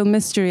 there's a real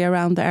mystery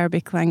around the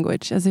Arabic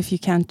language, as if you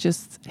can't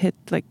just hit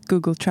like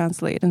Google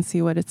Translate and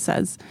see what it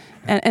says.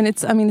 And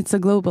it's a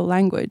global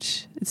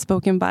language. It's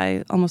spoken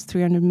by almost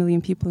 300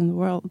 million people in the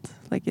world.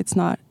 Like, it's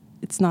not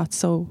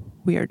so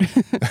weird.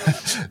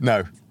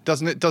 No.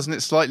 Doesn't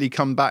it slightly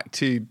come back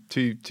to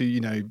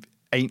you know,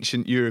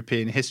 ancient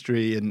European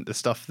history and the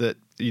stuff that,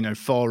 you know,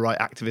 far-right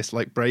activists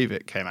like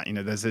Breivik came at? You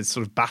know, there's this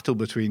sort of battle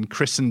between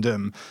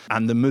Christendom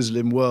and the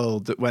Muslim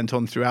world that went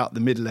on throughout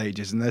the Middle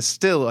Ages, and there's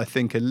still, I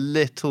think, a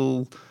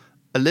little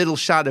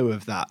shadow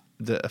of that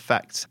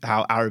affects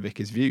how Arabic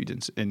is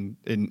viewed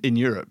in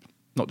Europe,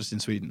 not just in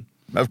Sweden.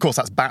 Of course,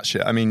 that's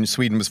batshit. I mean,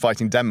 Sweden was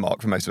fighting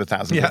Denmark for most of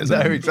 1,000 years.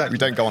 Yeah, no, exactly. We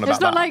don't go on about that.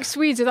 It's not like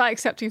Swedes are that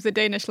accepting of the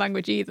Danish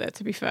language either,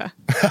 to be fair.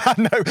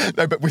 no,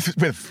 but with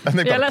and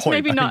they've got a let's point.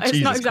 maybe not. It's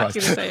Jesus not exactly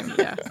Christ. the same.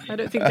 Yeah, I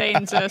don't think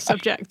Danes are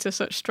subject to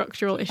such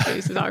structural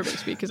issues as Arabic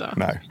speakers are.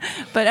 No.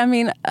 But I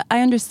mean, I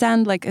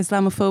understand like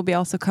Islamophobia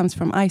also comes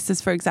from ISIS,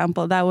 for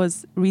example. That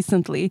was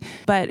recently.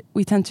 But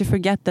we tend to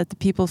forget that the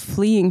people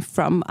fleeing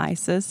from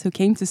ISIS who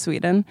came to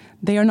Sweden,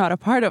 they are not a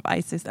part of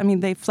ISIS. I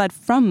mean, they fled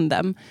from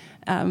them.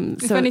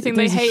 If so anything,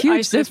 they hate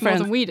ISIS more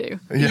than we do.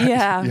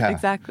 Yeah,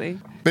 exactly.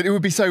 But it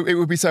would be so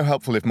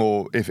helpful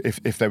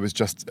if there was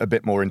just a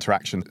bit more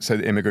interaction, so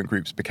that immigrant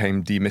groups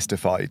became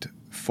demystified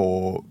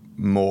for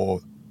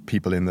more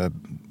people in the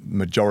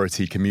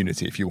majority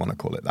community, if you want to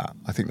call it that.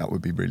 I think that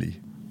would be really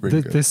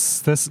good.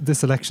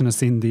 This election has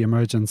seen the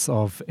emergence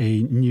of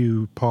a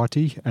new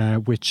party,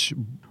 which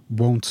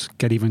won't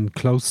get even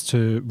close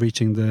to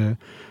reaching the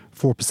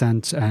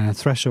 4%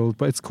 threshold,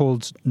 but it's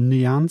called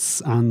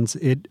Nyans, and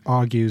it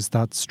argues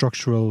that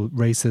structural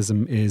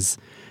racism is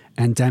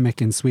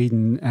endemic in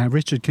Sweden.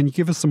 Richard, can you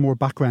give us some more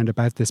background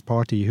about this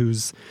party,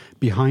 who's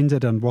behind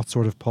it and what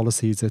sort of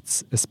policies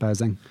it's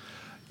espousing?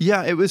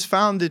 Yeah, it was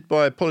founded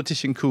by a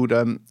politician called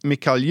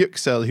Mikael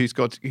Yüksel, who's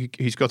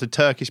got a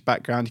Turkish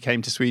background. He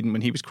came to Sweden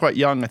when he was quite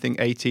young, I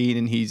think 18,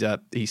 and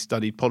he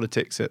studied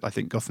politics at, I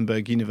think,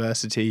 Gothenburg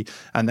University,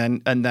 and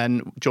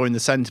then joined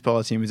the Centre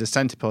Party and was a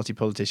Centre Party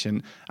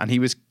politician. And he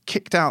was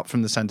kicked out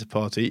from the Centre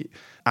Party,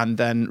 and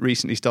then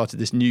recently started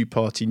this new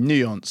party,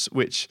 Nuance,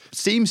 which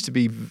seems to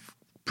be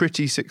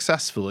pretty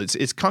successful.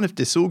 It's kind of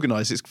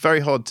disorganized. It's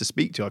very hard to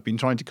speak to. I've been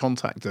trying to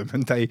contact them,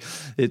 and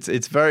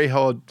it's very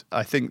hard.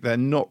 I think they're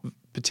not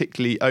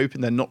particularly open.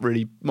 They're not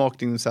really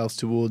marketing themselves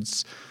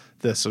towards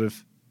the sort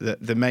of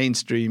the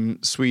mainstream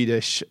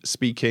Swedish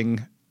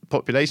speaking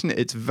population.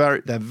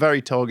 They're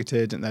very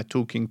targeted, and they're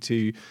talking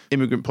to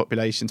immigrant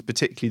populations,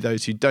 particularly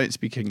those who don't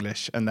speak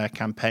English, and they're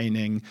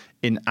campaigning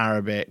in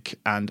Arabic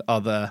and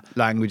other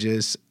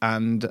languages.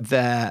 And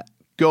their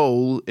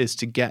goal is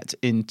to get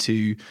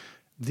into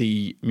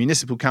the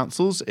municipal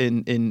councils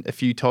in a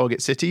few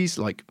target cities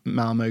like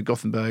Malmö,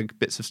 Gothenburg,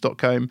 bits of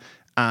Stockholm,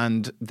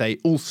 and they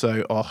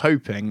also are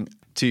hoping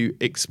to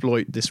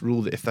exploit this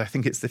rule that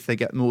if they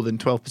get more than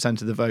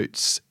 12% of the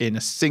votes in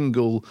a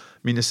single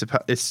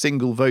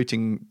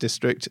voting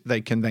district,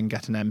 they can then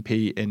get an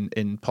MP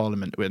in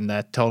Parliament, when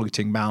they're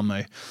targeting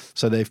Malmö.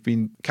 So they've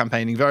been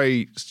campaigning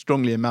very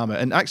strongly in Malmö.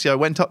 And actually, I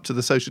went up to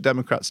the Social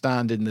Democrat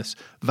stand in this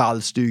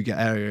Valstuga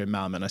area in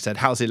Malmö, and I said,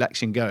 "How's the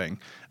election going?"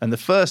 And the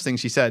first thing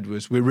she said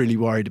was, "We're really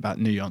worried about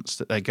Nuance,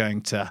 that they're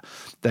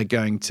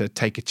going to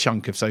take a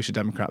chunk of Social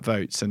Democrat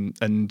votes." And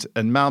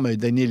Malmö,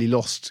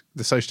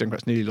 the Social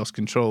Democrats nearly lost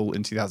control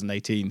in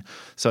 2018.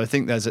 So I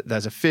think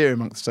there's a fear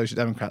amongst the Social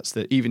Democrats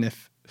that even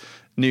if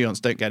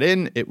Nuance don't get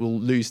in, it will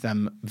lose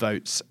them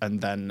votes,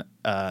 and then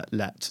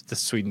let the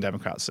Sweden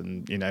Democrats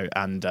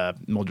and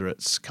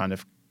moderates kind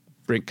of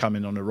come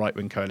in on a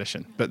right-wing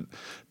coalition. But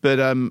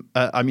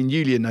I mean,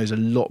 Julia knows a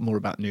lot more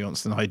about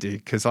Nuance than I do,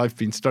 because I've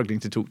been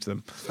struggling to talk to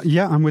them.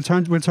 Yeah, and we'll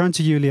turn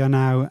to Julia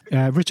now.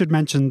 Richard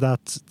mentioned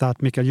that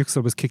Mikael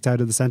Yüksel was kicked out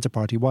of the Centre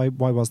Party. Why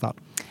was that?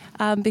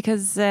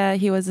 Because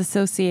he was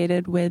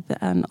associated with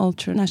an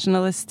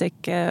ultra-nationalistic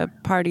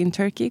party in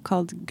Turkey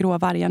called Grå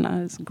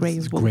Vargarna, Grey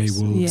Wolves. Grey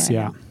Wolves,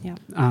 yeah.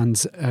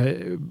 And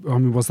I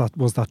mean, was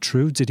that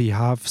true? Did he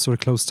have sort of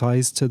close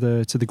ties to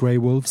the Grey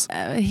Wolves?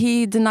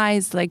 He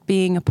denies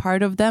being a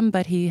part of them,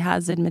 but he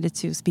has admitted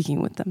to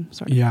speaking with them.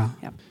 Sort of. Yeah.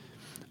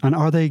 And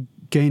are they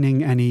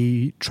gaining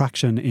any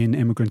traction in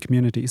immigrant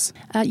communities?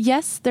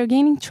 Yes, they're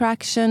gaining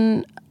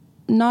traction,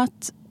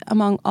 not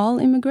among all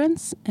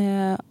immigrants.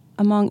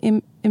 Among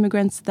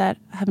immigrants that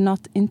have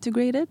not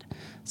integrated,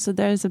 so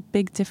there's a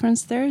big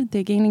difference there.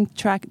 They're gaining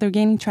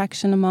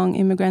traction among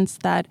immigrants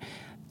that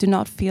do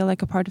not feel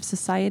like a part of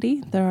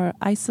society. They're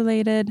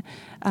isolated,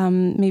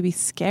 maybe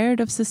scared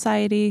of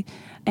society,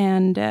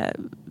 and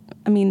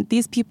I mean,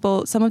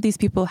 some of these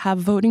people have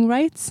voting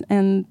rights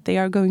and they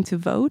are going to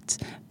vote,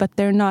 but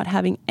they're not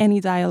having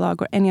any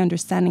dialogue or any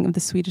understanding of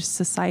the Swedish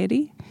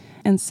society.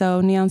 And so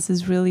Nuance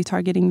is really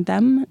targeting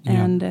them.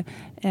 Yeah. And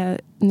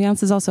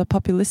Nuance is also a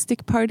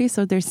populistic party,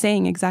 so they're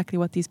saying exactly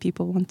what these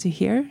people want to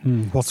hear.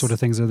 What sort of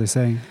things are they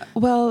saying?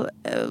 Well,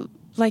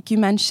 like you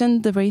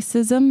mentioned, the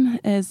racism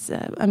is,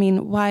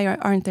 why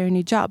aren't there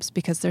any jobs?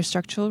 Because there's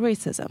structural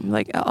racism.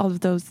 Like all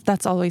of those,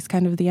 that's always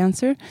kind of the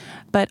answer.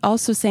 But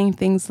also saying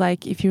things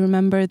like, if you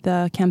remember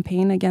the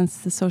campaign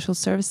against the social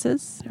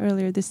services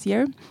earlier this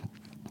year,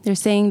 they're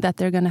saying that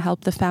they're going to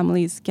help the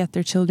families get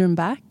their children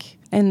back.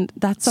 And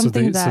that's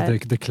something So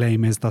the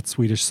claim is that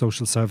Swedish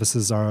social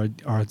services are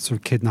sort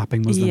of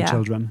kidnapping Muslim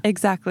children.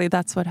 Exactly.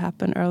 That's what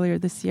happened earlier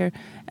this year.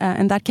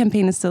 And that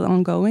campaign is still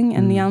ongoing.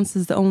 And Nuance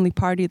is the only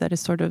party that is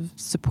sort of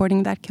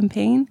supporting that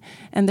campaign.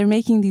 And they're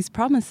making these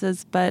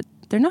promises, but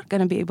they're not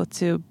going to be able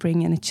to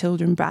bring any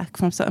children back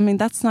from... So, I mean,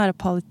 that's not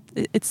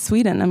it's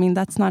Sweden. I mean,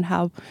 that's not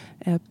how...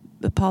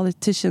 the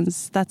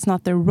politicians, that's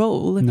not their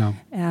role. No.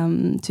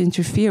 To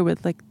interfere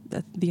with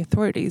the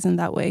authorities in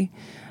that way.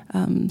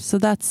 So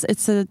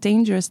it's a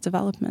dangerous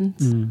development.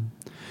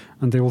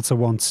 And they also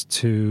want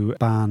to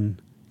ban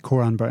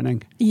Koran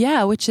burning.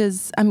 Yeah, which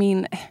is, I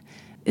mean,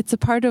 it's a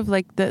part of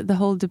the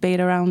whole debate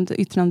around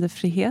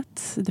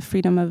yttrandefrihet, the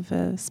freedom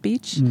of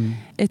speech.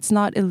 It's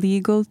not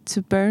illegal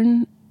to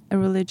burn a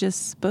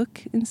religious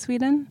book in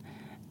Sweden.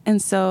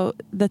 And so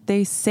that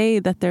they say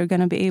that they're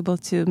going to be able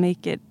to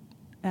make it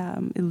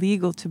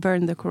illegal to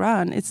burn the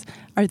Quran.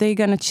 Are they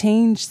going to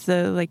change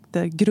the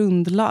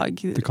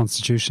grundlag? The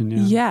constitution,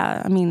 yeah.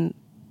 Yeah, I mean,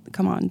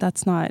 come on,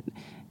 that's not...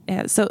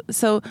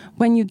 So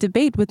when you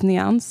debate with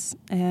Nuance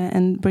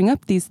and bring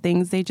up these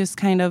things, they just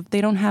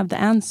they don't have the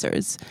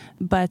answers.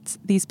 But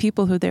these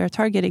people who they're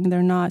targeting,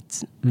 they're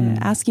not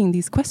asking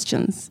these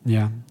questions.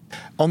 Yeah.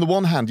 On the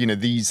one hand,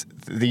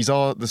 these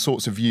are the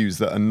sorts of views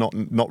that are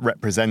not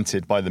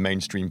represented by the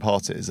mainstream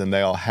parties, and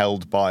they are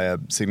held by a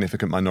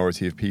significant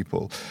minority of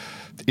people.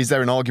 Is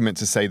there an argument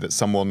to say that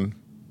someone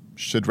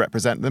should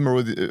represent them, or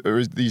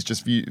are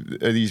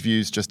these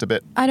views just a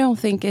bit? I don't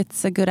think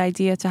it's a good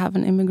idea to have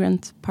an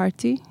immigrant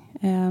party.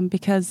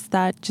 Because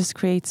that just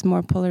creates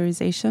more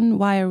polarization.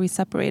 Why are we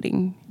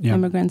separating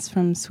immigrants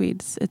from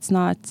Swedes? It's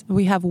not,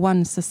 we have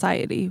one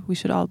society. We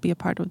should all be a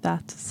part of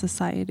that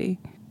society.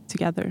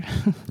 together.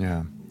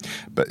 Yeah,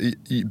 but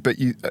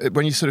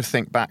when you sort of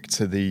think back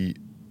to the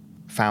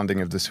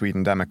founding of the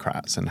Sweden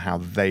Democrats and how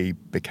they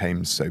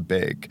became so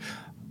big,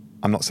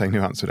 I'm not saying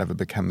Nyans would ever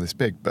become this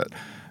big,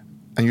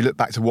 and you look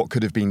back to what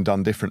could have been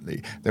done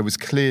differently, there was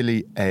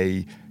clearly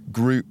a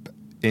group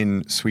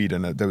in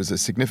Sweden, there was a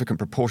significant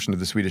proportion of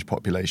the Swedish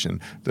population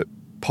that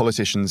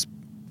politicians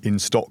in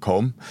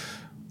Stockholm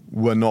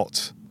were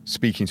not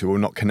speaking to or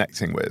not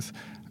connecting with.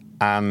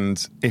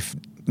 And if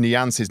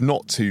Nyans is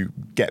not to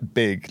get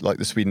big like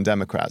the Sweden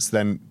Democrats,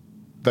 then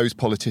those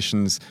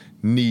politicians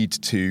need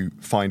to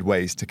find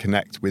ways to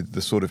connect with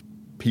the sort of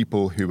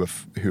people who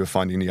are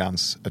finding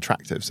Nyans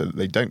attractive so that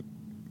they don't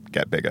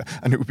get bigger.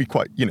 And it would be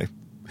quite,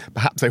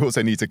 perhaps they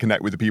also need to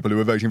connect with the people who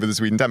are voting for the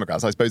Sweden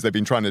Democrats. I suppose they've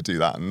been trying to do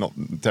that and not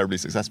terribly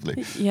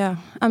successfully. Yeah.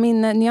 I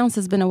mean, Nyans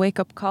has been a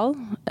wake-up call.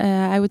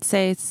 I would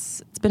say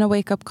it's been a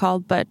wake-up call,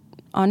 but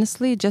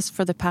honestly, just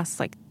for the past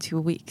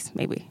 2 weeks,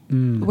 maybe.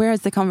 Where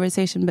has the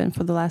conversation been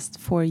for the last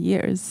 4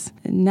 years?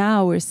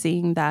 Now we're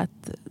seeing that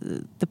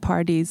the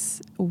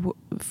parties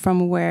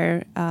from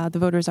where the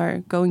voters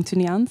are going to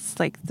Nyans,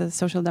 like the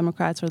Social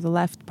Democrats or the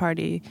Left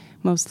Party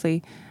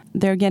mostly,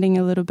 they're getting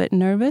a little bit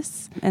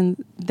nervous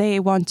and they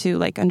want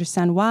to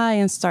understand why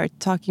and start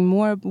talking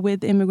more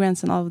with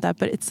immigrants and all of that,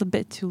 but it's a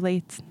bit too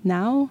late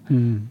now.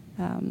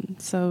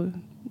 So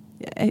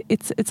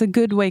it's a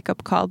good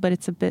wake-up call, but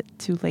it's a bit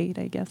too late,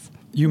 I guess.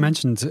 You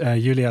mentioned,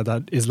 Julia,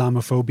 that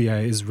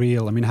Islamophobia is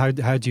real. I mean, how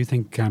do you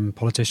think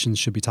politicians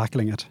should be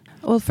tackling it?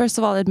 Well, first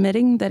of all,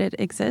 admitting that it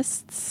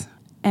exists.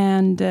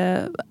 And,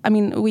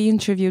 we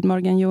interviewed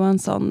Morgan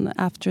Johansson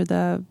after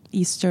the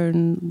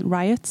Eastern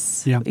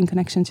riots in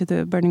connection to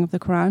the burning of the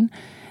Quran.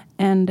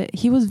 And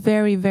he was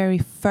very, very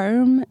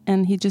firm.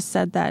 And he just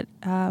said that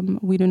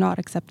we do not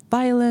accept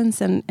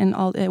violence and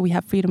all, we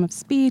have freedom of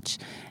speech.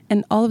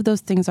 And all of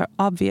those things are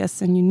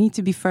obvious and you need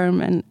to be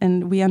firm.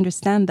 And we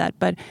understand that.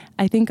 But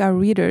I think our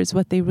readers,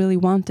 what they really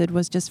wanted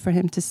was just for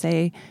him to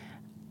say,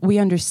 we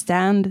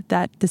understand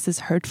that this is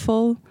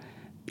hurtful.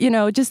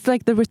 Just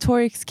the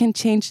rhetorics can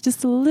change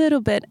just a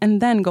little bit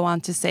and then go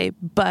on to say,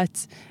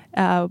 but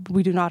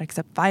we do not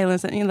accept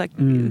violence.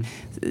 And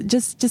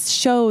just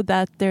show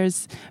that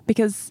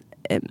because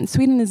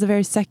Sweden is a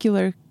very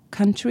secular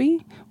country.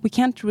 We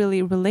can't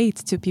really relate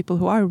to people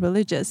who are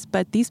religious,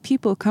 but these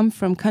people come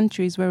from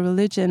countries where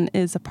religion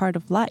is a part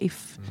of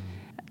life.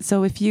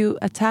 So if you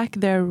attack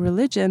their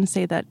religion,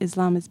 say that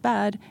Islam is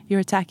bad,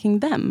 you're attacking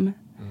them.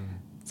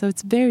 So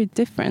it's very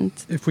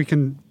different. If we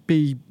can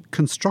be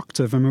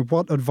constructive,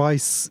 what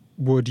advice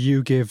would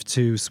you give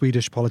to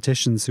Swedish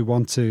politicians who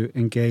want to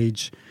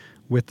engage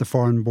with the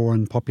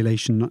foreign-born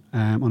population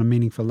on a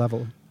meaningful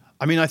level?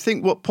 I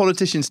think what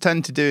politicians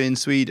tend to do in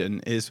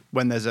Sweden is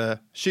when there's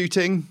a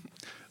shooting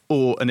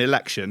or an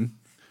election,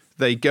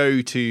 they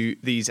go to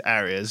these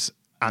areas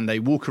and they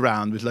walk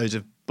around with loads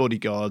of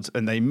bodyguards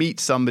and they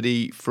meet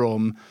somebody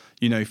from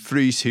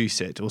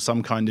Fryshuset or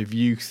some kind of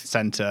youth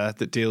centre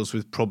that deals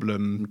with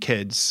problem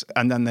kids,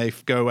 and then they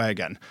go away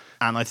again.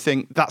 And I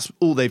think that's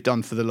all they've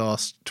done for the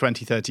last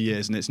 20, 30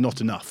 years, and it's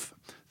not enough.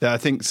 I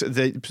think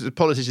the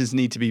politicians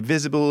need to be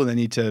visible and they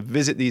need to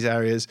visit these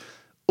areas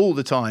all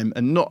the time,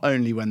 and not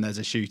only when there's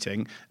a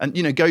shooting,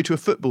 and go to a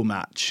football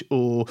match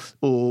or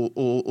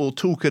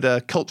talk at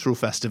a cultural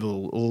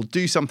festival or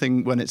do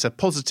something when there's a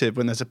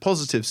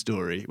positive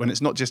story, when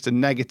it's not just a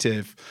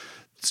negative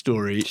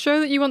story. Show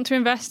that you want to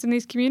invest in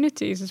these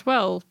communities as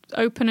well.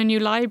 Open a new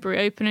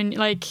library,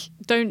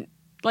 don't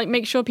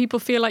make sure people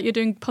feel like you're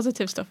doing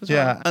positive stuff as well.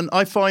 Yeah, and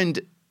I find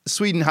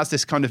Sweden has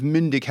this kind of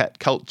myndighet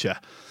culture.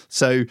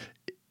 So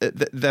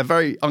they're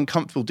very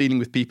uncomfortable dealing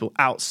with people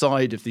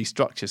outside of these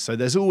structures. So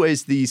there's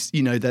always these,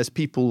 there's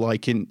people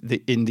like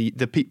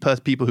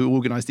people who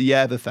organise the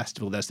Järva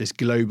Festival. There's this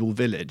global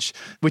village,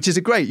 which is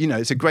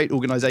it's a great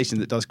organisation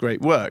that does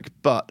great work.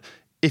 But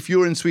if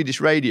you're in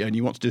Swedish radio and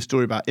you want to do a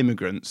story about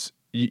immigrants,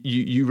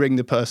 you ring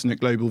the person at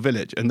Global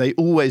Village and they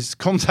always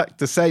contact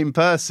the same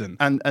person.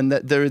 And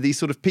that there are these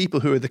sort of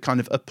people who are the kind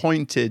of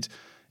appointed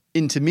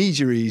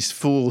intermediaries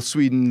for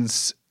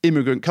Sweden's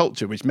immigrant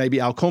culture, which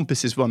maybe Our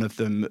Compass is one of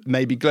them,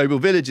 maybe Global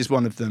Village is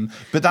one of them,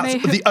 but that's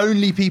the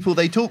only people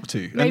they talk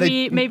to.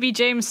 Maybe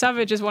James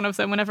Savage is one of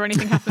them whenever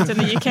anything happens in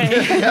the UK.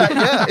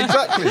 yeah,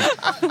 exactly.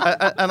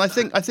 And I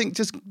think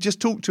just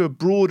talk to a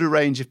broader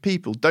range of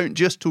people. Don't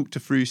just talk to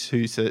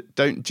Fryshuset.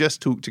 Don't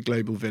just talk to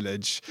Global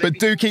Village. But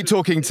do keep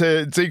talking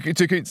to us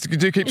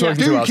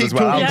as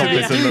well. Our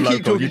Compass and the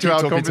local. You keep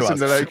talking to us and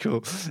the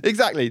local.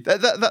 Exactly.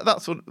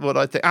 That's what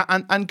I think.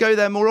 And go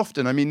there more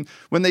often.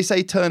 When they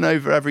say turn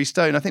over every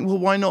stone, I think, well,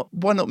 why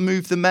not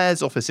move the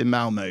mayor's office in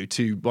Malmö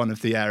to one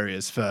of the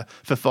areas for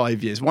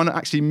 5 years? Why not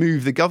actually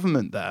move the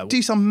government there?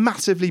 Do some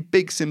massively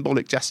big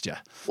symbolic gesture.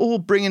 Or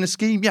bring in a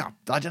scheme,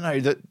 I don't know,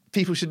 that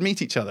people should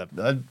meet each other.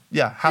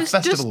 Have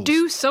festivals. Just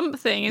do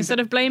something instead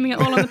of blaming it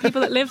all on the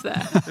people that live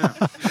there.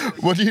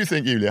 What do you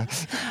think, Julia?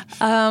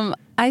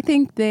 I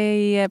think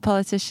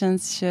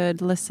politicians should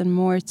listen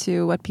more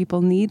to what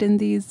people need in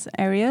these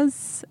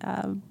areas.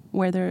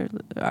 where there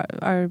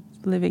are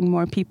living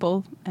more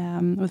people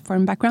with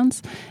foreign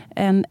backgrounds,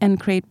 and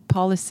create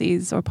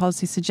policies or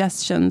policy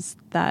suggestions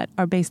that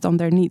are based on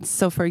their needs.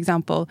 So, for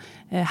example,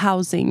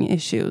 housing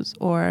issues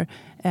or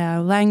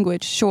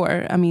language,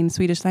 sure, I mean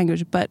Swedish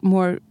language, but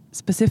more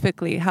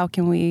specifically, how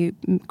can we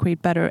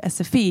create better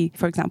SFI,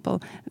 for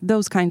example?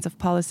 Those kinds of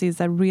policies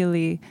that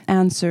really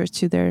answer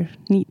to their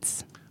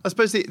needs. I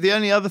suppose the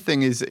only other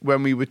thing is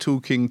when we were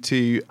talking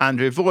to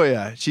Andrea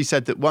Voya, she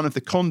said that one of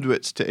the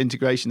conduits to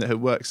integration that had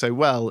worked so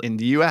well in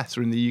the US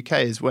or in the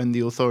UK is when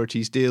the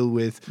authorities deal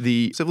with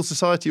the civil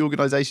society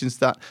organisations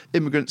that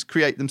immigrants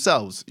create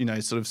themselves, you know,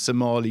 sort of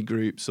Somali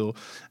groups.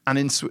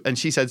 And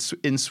she said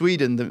in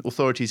Sweden, the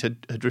authorities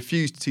had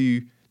refused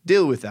to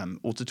deal with them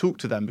or to talk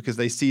to them because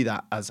they see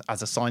that as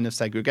a sign of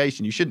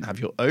segregation. You shouldn't have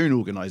your own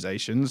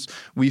organisations.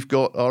 We've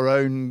got our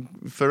own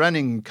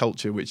Förening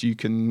culture, which you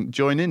can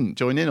join in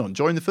on.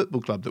 Join the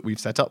football club that we've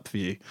set up for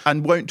you,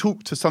 and won't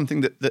talk to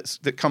something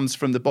that comes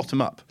from the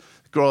bottom up,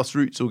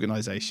 grassroots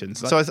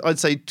organisations. So I'd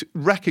say to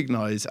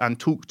recognise and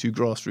talk to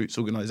grassroots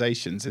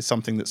organisations is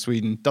something that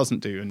Sweden doesn't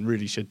do and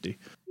really should do.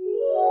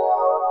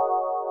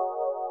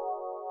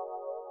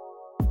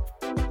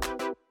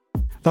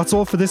 That's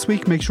all for this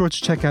week. Make sure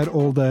to check out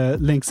all the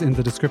links in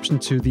the description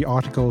to the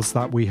articles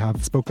that we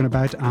have spoken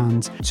about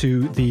and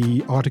to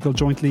the article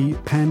jointly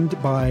penned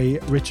by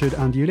Richard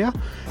and Julia.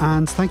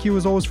 And thank you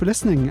as always for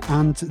listening.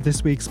 And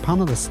this week's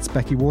panellists,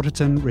 Becky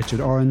Waterton,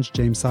 Richard Orange,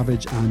 James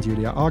Savage and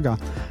Julia Aga.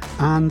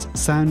 And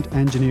sound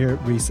engineer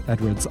Rhys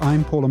Edwards.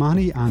 I'm Paul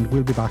O'Mahony and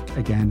we'll be back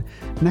again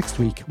next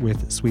week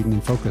with Sweden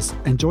in Focus.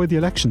 Enjoy the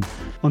election.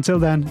 Until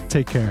then,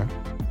 take care.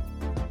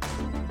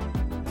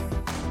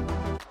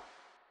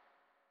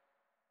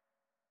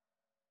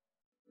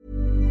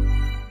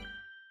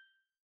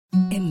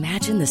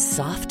 Imagine the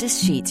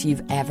softest sheets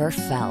you've ever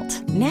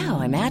felt.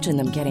 Now imagine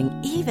them getting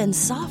even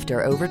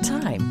softer over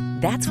time.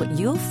 That's what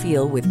you'll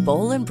feel with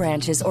Boll &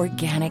 Branch's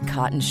organic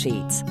cotton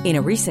sheets. In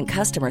a recent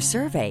customer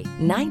survey,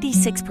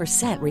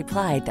 96%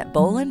 replied that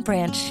Boll &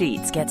 Branch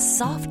sheets get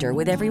softer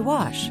with every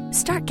wash.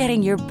 Start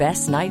getting your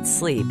best night's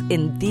sleep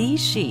in these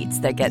sheets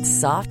that get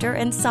softer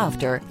and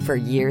softer for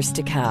years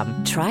to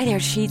come. Try their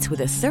sheets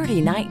with a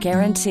 30-night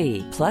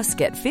guarantee. Plus,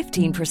 get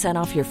 15%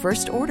 off your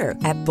first order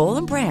at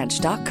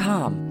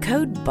bollandbranch.com.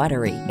 Code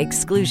BUTTERY.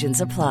 Exclusions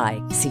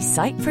apply. See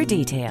site for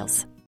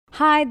details.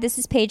 Hi, this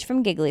is Paige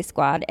from Giggly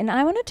Squad, and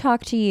I want to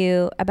talk to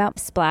you about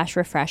Splash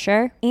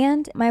Refresher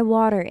and my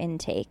water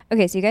intake.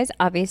 Okay, so you guys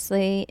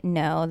obviously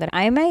know that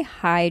I'm a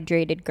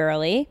hydrated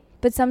girly,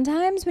 but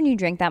sometimes when you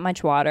drink that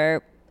much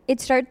water,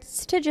 it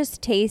starts to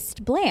just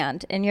taste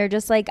bland, and you're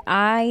just like,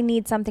 I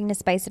need something to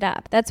spice it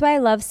up. That's why I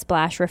love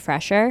Splash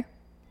Refresher.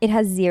 It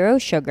has 0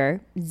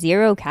 sugar,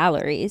 0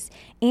 calories,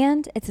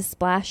 and it's a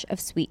splash of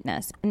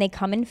sweetness. And they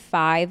come in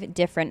 5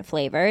 different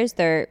flavors.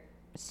 They're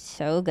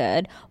so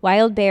good.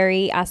 Wild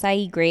berry,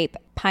 acai grape,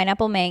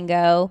 pineapple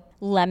mango,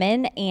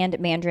 lemon, and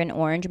mandarin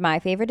orange. My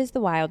favorite is the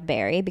wild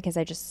berry because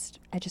I just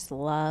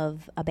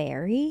love a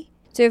berry.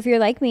 So if you're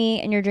like me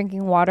and you're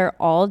drinking water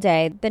all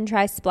day, then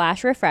try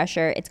Splash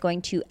Refresher. It's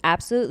going to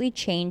absolutely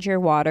change your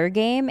water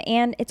game,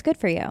 and it's good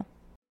for you.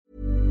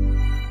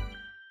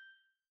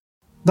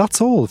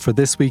 That's all for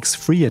this week's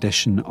free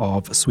edition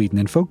of Sweden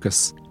in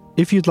Focus.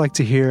 If you'd like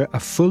to hear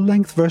a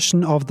full-length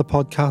version of the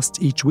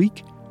podcast each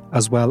week,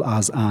 as well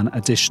as an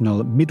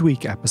additional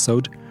midweek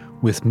episode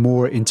with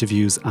more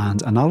interviews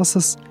and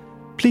analysis,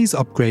 please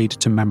upgrade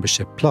to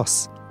Membership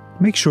Plus.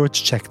 Make sure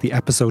to check the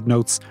episode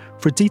notes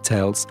for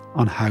details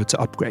on how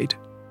to upgrade.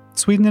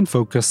 Sweden in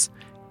Focus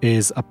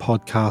is a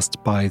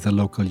podcast by The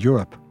Local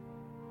Europe.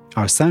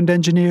 Our sound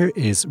engineer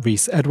is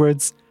Rhys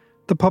Edwards.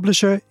 The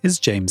publisher is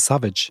James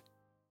Savage.